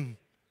trust Him.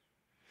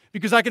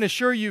 Because I can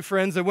assure you,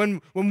 friends, that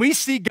when we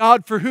see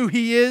God for who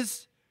He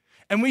is,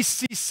 and we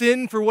see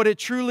sin for what it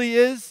truly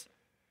is,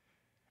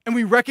 and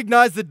we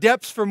recognize the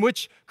depths from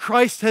which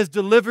Christ has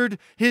delivered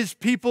His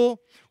people,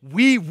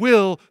 we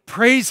will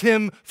praise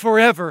Him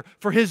forever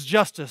for His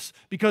justice,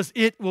 because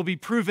it will be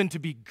proven to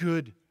be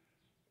good.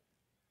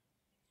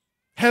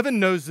 Heaven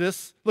knows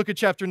this. Look at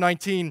chapter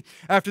 19.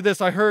 After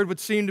this, I heard what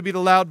seemed to be the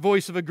loud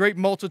voice of a great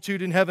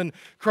multitude in heaven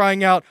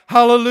crying out,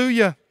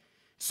 "Hallelujah!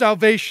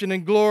 Salvation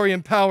and glory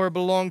and power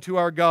belong to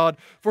our God,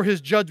 for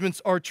His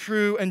judgments are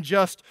true and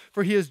just,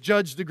 for He has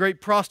judged the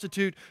great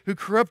prostitute who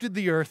corrupted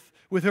the earth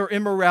with her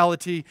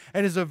immorality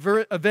and has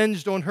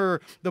avenged on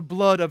her the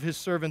blood of His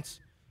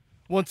servants."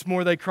 Once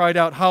more they cried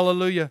out,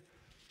 "Hallelujah!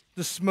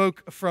 The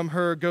smoke from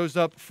her goes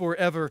up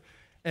forever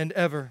and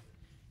ever."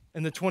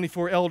 And the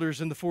 24 elders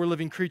and the 4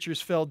 living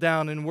creatures fell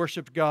down and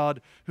worshiped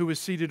God who was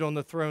seated on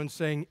the throne,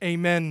 saying,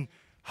 "Amen,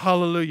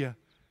 hallelujah."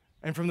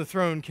 And from the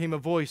throne came a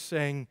voice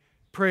saying,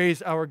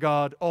 "Praise our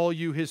God, all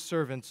you His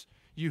servants,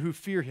 you who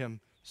fear Him,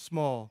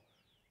 small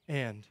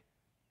and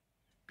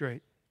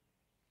great."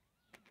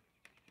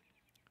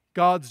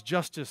 God's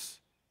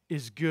justice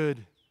is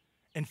good,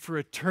 and for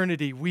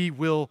eternity we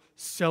will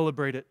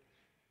celebrate it.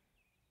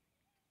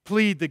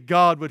 Plead that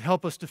God would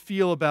help us to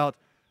feel about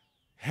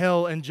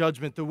hell and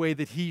judgment the way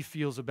that He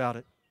feels about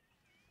it.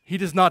 He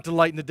does not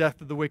delight in the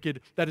death of the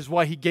wicked. That is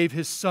why He gave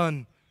His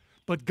Son.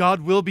 But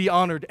God will be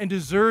honored and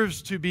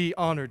deserves to be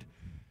honored.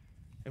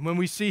 And when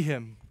we see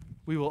Him,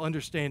 we will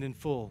understand in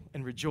full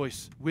and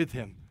rejoice with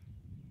Him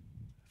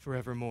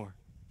forevermore.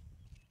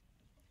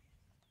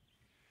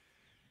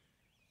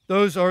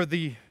 Those are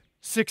the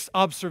 6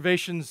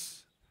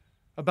 observations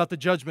about the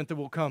judgment that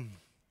will come.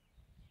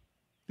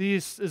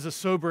 This is a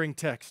sobering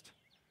text,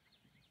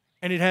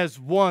 and it has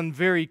one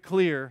very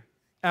clear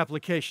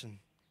application.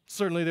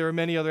 Certainly there are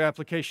many other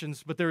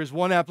applications, but there is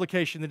one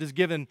application that is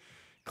given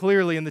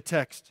clearly in the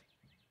text.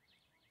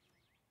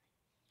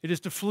 It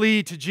is to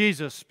flee to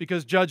Jesus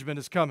because judgment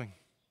is coming.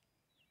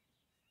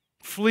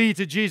 Flee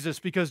to Jesus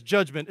because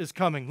judgment is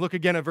coming. Look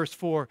again at verse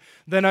 4.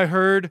 Then I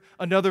heard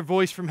another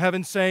voice from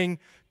heaven saying,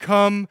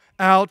 "Come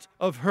out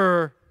of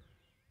her,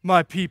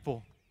 my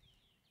people.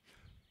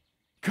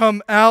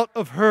 Come out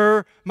of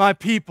her, my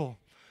people.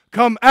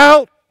 Come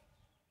out,"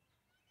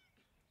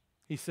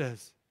 He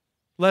says,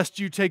 "lest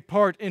you take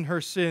part in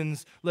her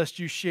sins, lest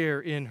you share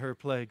in her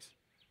plagues."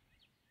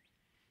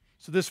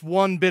 So this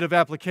one bit of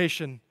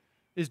application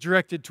is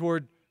directed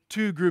toward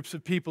 2 groups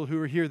of people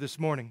who are here this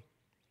morning.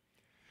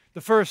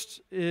 The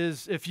first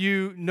is if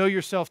you know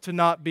yourself to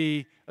not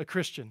be a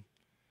Christian.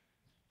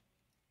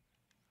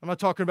 I'm not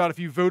talking about if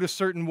you vote a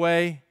certain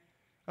way.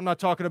 I'm not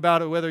talking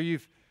about whether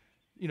you've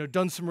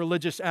done some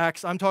religious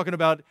acts. I'm talking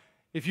about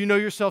if you know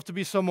yourself to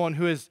be someone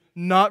who has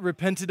not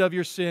repented of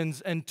your sins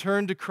and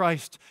turned to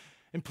Christ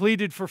and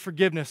pleaded for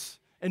forgiveness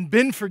and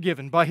been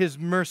forgiven by His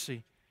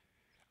mercy.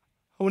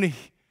 I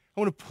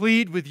want to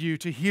plead with you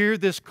to hear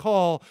this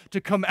call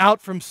to come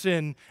out from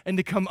sin and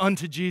to come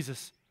unto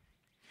Jesus.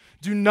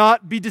 Do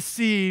not be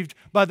deceived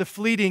by the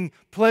fleeting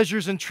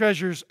pleasures and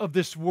treasures of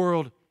this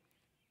world.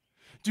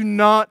 Do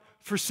not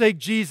forsake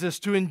Jesus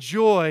to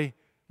enjoy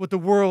what the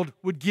world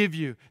would give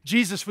you.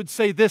 Jesus would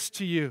say this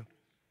to you: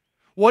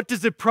 "What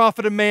does it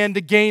profit a man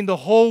to gain the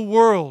whole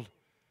world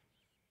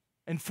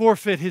and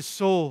forfeit his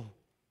soul?"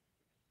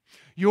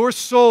 Your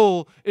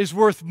soul is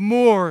worth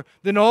more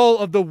than all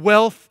of the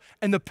wealth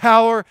and the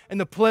power and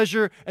the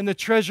pleasure and the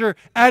treasure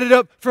added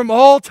up from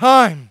all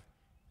time.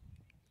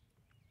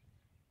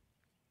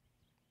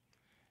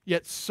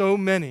 Yet so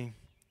many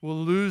will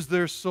lose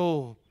their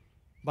soul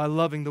by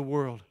loving the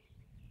world.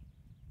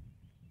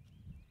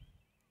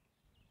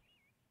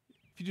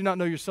 If you do not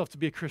know yourself to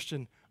be a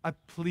Christian, I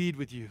plead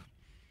with you.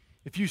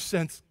 If you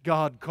sense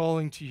God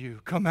calling to you,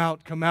 come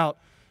out, come out.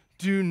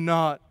 Do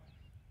not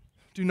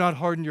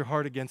harden your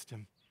heart against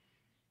Him.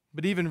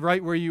 But even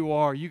right where you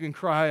are, you can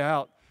cry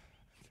out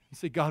and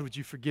say, "God, would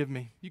you forgive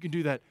me?" You can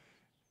do that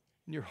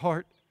in your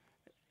heart.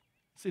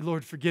 Say,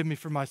 "Lord, forgive me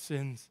for my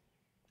sins.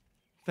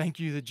 Thank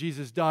you that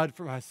Jesus died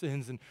for my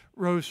sins and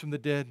rose from the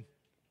dead."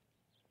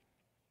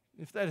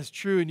 If that is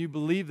true and you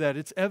believe that,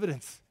 it's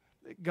evidence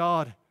that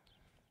God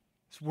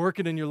is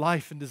working in your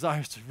life and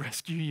desires to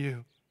rescue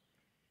you.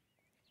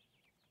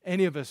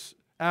 Any of us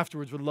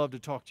afterwards would love to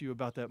talk to you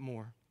about that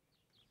more.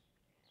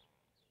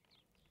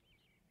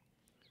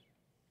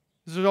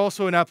 There's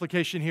also an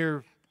application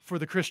here for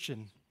the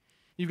Christian.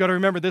 You've got to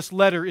remember this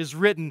letter is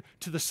written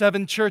to the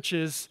 7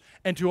 churches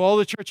and to all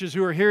the churches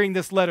who are hearing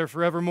this letter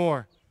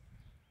forevermore.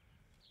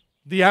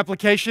 The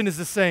application is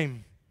the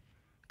same.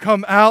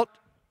 Come out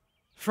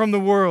from the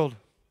world.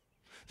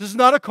 This is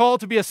not a call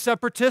to be a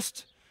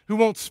separatist who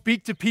won't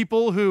speak to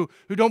people who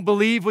don't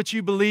believe what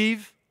you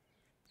believe.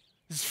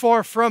 This is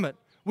far from it.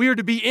 We are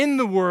to be in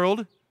the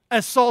world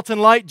as salt and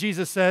light,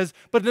 Jesus says,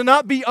 but to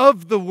not be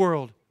of the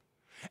world.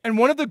 And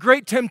one of the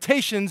great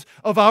temptations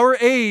of our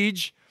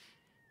age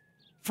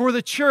for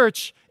the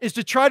church is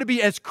to try to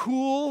be as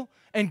cool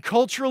and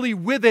culturally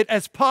with it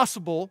as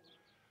possible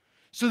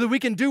so that we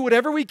can do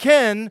whatever we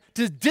can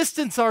to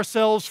distance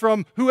ourselves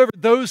from whoever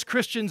those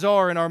Christians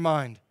are in our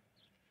mind.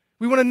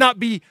 We want to not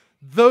be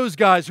those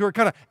guys who are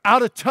kind of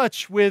out of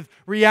touch with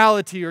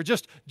reality or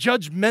just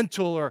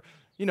judgmental or,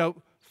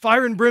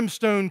 fire and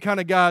brimstone kind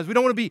of guys. We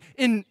don't want to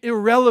be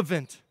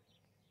irrelevant.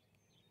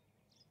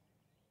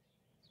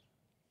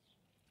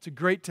 It's a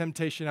great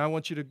temptation. I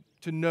want you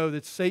to know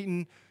that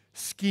Satan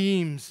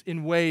schemes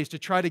in ways to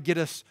try to get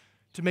us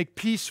to make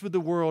peace with the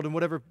world in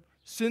whatever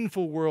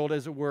sinful world,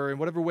 as it were, in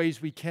whatever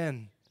ways we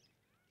can.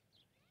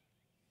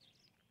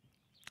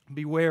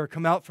 Beware,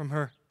 come out from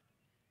her.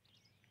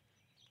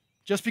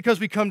 Just because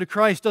we come to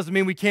Christ doesn't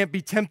mean we can't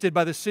be tempted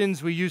by the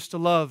sins we used to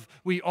love.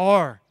 We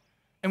are,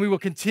 and we will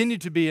continue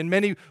to be in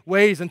many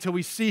ways until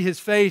we see His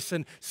face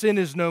and sin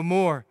is no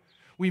more.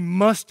 We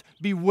must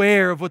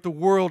beware of what the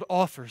world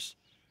offers,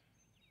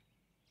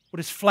 what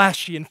is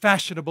flashy and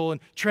fashionable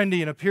and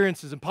trendy in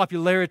appearances and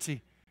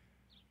popularity.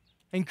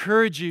 I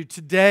encourage you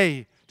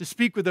today to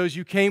speak with those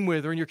you came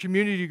with or in your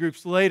community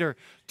groups later,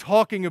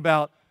 talking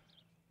about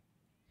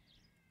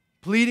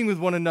pleading with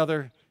one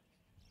another,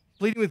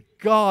 pleading with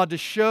God to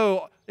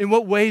show in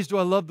what ways do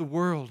I love the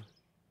world.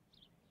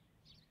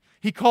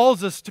 He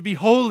calls us to be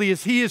holy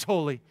as He is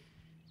holy,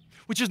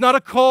 which is not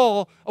a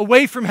call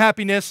away from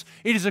happiness.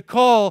 It is a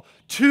call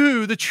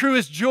to the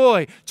truest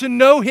joy, to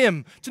know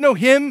Him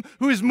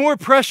who is more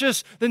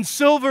precious than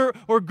silver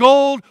or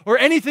gold or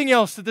anything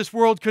else that this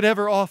world could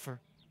ever offer.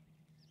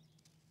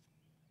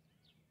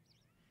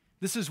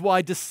 This is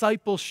why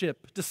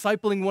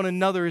discipling one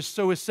another is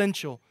so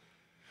essential.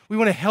 We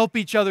want to help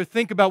each other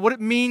think about what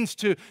it means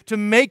to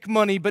make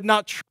money but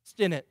not trust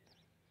in it,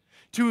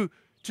 to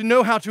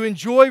know how to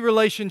enjoy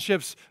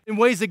relationships in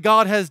ways that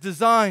God has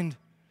designed.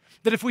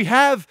 That if we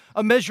have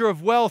a measure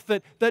of wealth,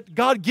 that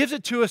God gives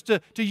it to us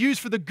to use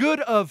for the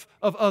good of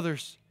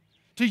others,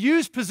 to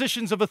use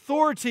positions of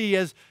authority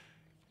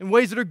in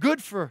ways that are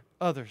good for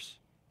others.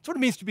 That's what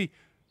it means to be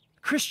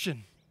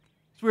Christian.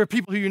 We are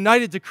people who are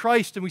united to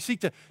Christ and we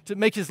seek to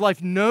make His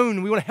life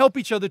known. We want to help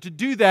each other to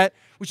do that,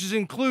 which is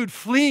include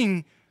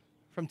fleeing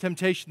from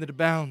temptation that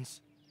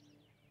abounds.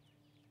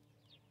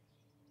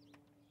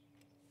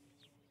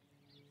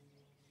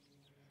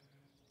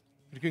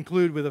 To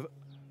conclude with a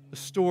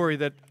story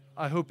that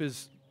I hope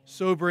is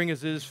sobering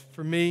as it is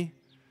for me,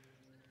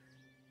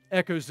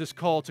 echoes this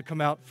call to come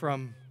out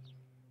from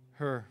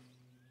her.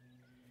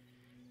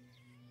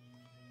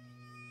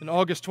 On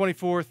August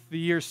 24th, the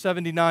year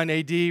 79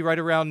 AD, right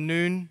around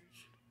noon,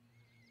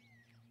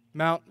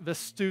 Mount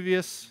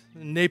Vesuvius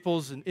in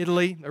Naples in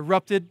Italy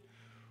erupted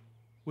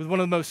with one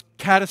of the most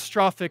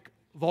catastrophic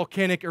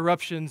volcanic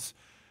eruptions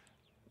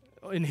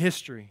in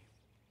history.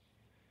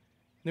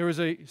 There was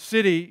a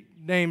city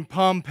named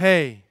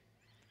Pompeii.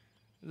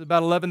 It was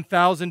about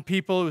 11,000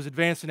 people. It was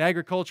advanced in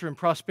agriculture and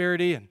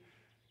prosperity and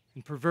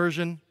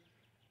perversion.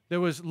 That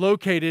was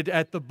located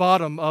at the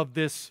bottom of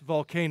this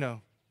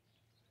volcano.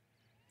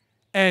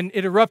 And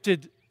it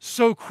erupted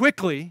so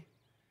quickly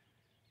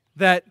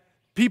that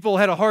people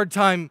had a hard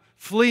time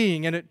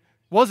fleeing, and it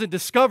wasn't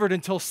discovered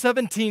until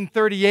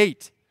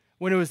 1738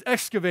 when it was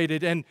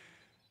excavated and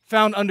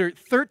found under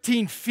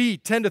 13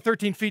 feet, 10 to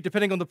 13 feet,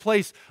 depending on the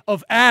place,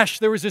 of ash.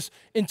 There was this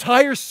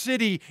entire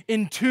city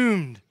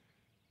entombed.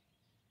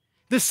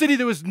 This city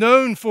that was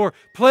known for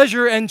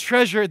pleasure and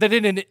treasure that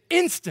in an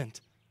instant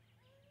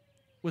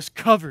was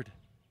covered.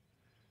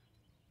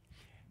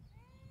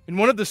 And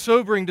one of the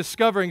sobering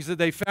discoverings that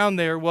they found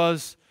there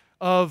was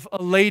of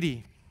a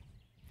lady.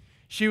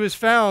 She was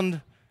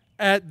found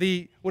at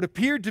what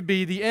appeared to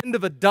be the end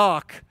of a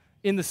dock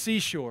in the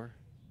seashore.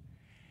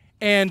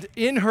 And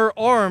in her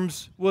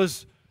arms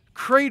was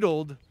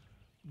cradled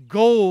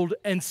gold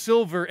and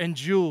silver and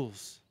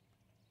jewels.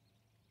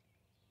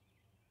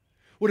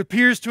 What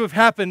appears to have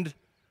happened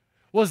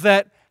was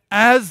that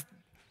as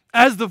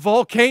the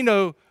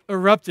volcano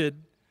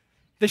erupted,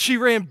 that she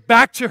ran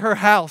back to her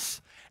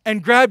house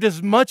and grabbed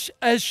as much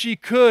as she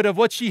could of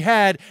what she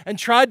had and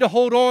tried to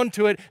hold on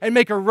to it and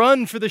make a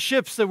run for the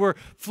ships that were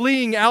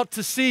fleeing out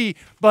to sea,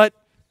 but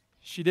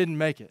she didn't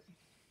make it.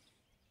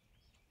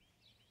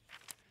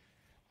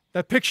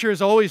 That picture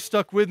has always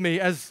stuck with me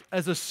as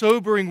a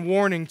sobering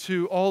warning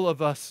to all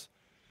of us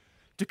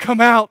to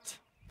come out,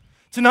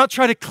 to not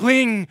try to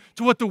cling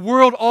to what the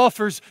world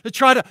offers, to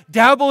try to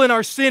dabble in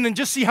our sin and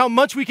just see how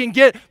much we can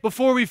get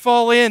before we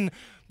fall in.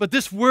 But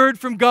this word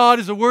from God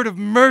is a word of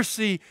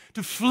mercy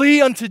to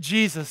flee unto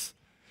Jesus.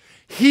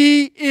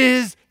 He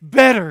is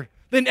better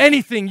than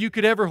anything you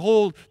could ever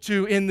hold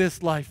to in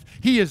this life.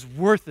 He is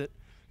worth it.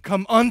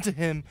 Come unto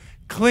Him,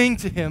 cling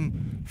to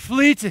Him,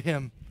 flee to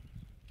Him.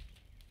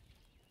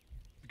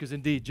 Because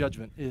indeed,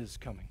 judgment is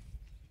coming.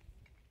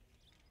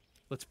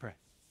 Let's pray.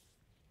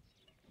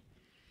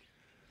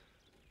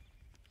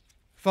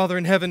 Father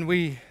in heaven,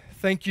 we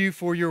thank You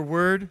for Your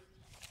word.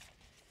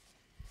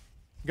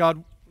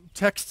 God,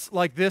 texts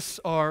like this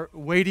are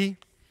weighty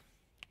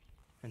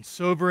and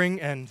sobering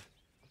and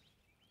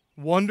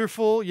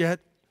wonderful, yet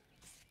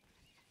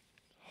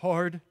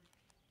hard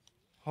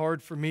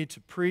for me to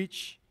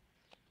preach.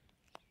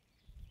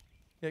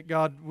 Yet,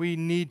 God, we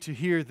need to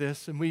hear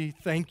this, and we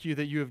thank you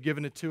that you have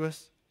given it to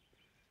us.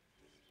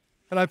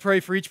 And I pray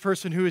for each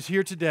person who is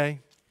here today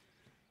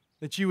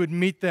that you would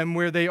meet them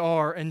where they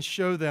are and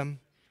show them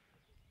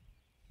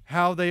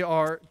how they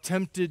are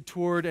tempted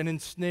toward and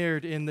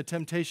ensnared in the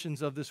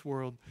temptations of this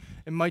world.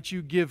 And might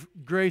you give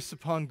grace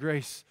upon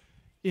grace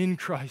in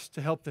Christ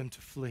to help them to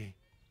flee.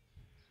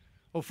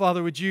 Oh,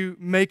 Father, would you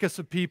make us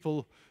a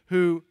people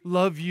who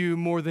love you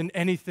more than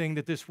anything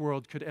that this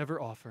world could ever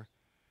offer.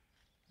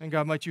 And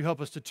God, might you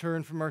help us to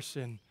turn from our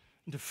sin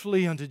and to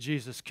flee unto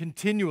Jesus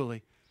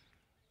continually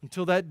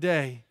until that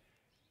day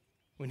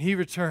when he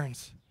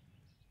returns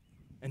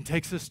and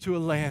takes us to a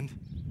land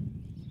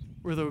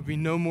where there would be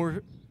no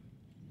more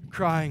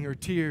crying or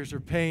tears or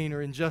pain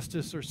or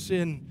injustice or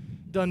sin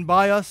done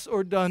by us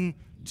or done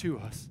to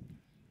us.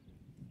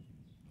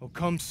 Oh,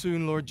 come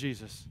soon, Lord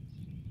Jesus.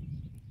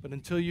 But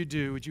until you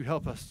do, would you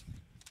help us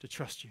to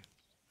trust you?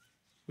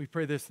 We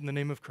pray this in the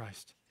name of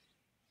Christ.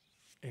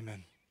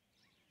 Amen.